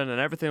restaurants will be open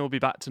and everything will be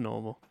back to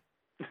normal.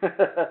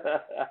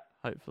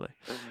 Hopefully.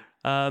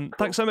 Cool.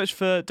 Thanks so much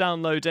for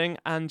downloading,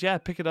 and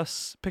pick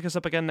us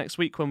up again next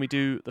week when we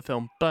do the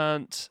film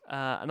Burnt.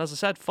 And as I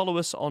said, follow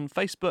us on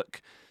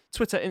Facebook,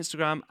 Twitter,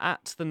 Instagram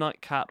at the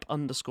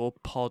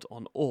 @nightcap_pod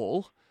on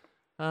all.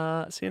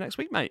 See you next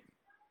week, mate.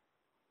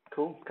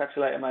 Cool. Catch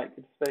you later, mate.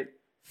 Good to speak.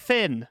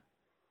 Finn.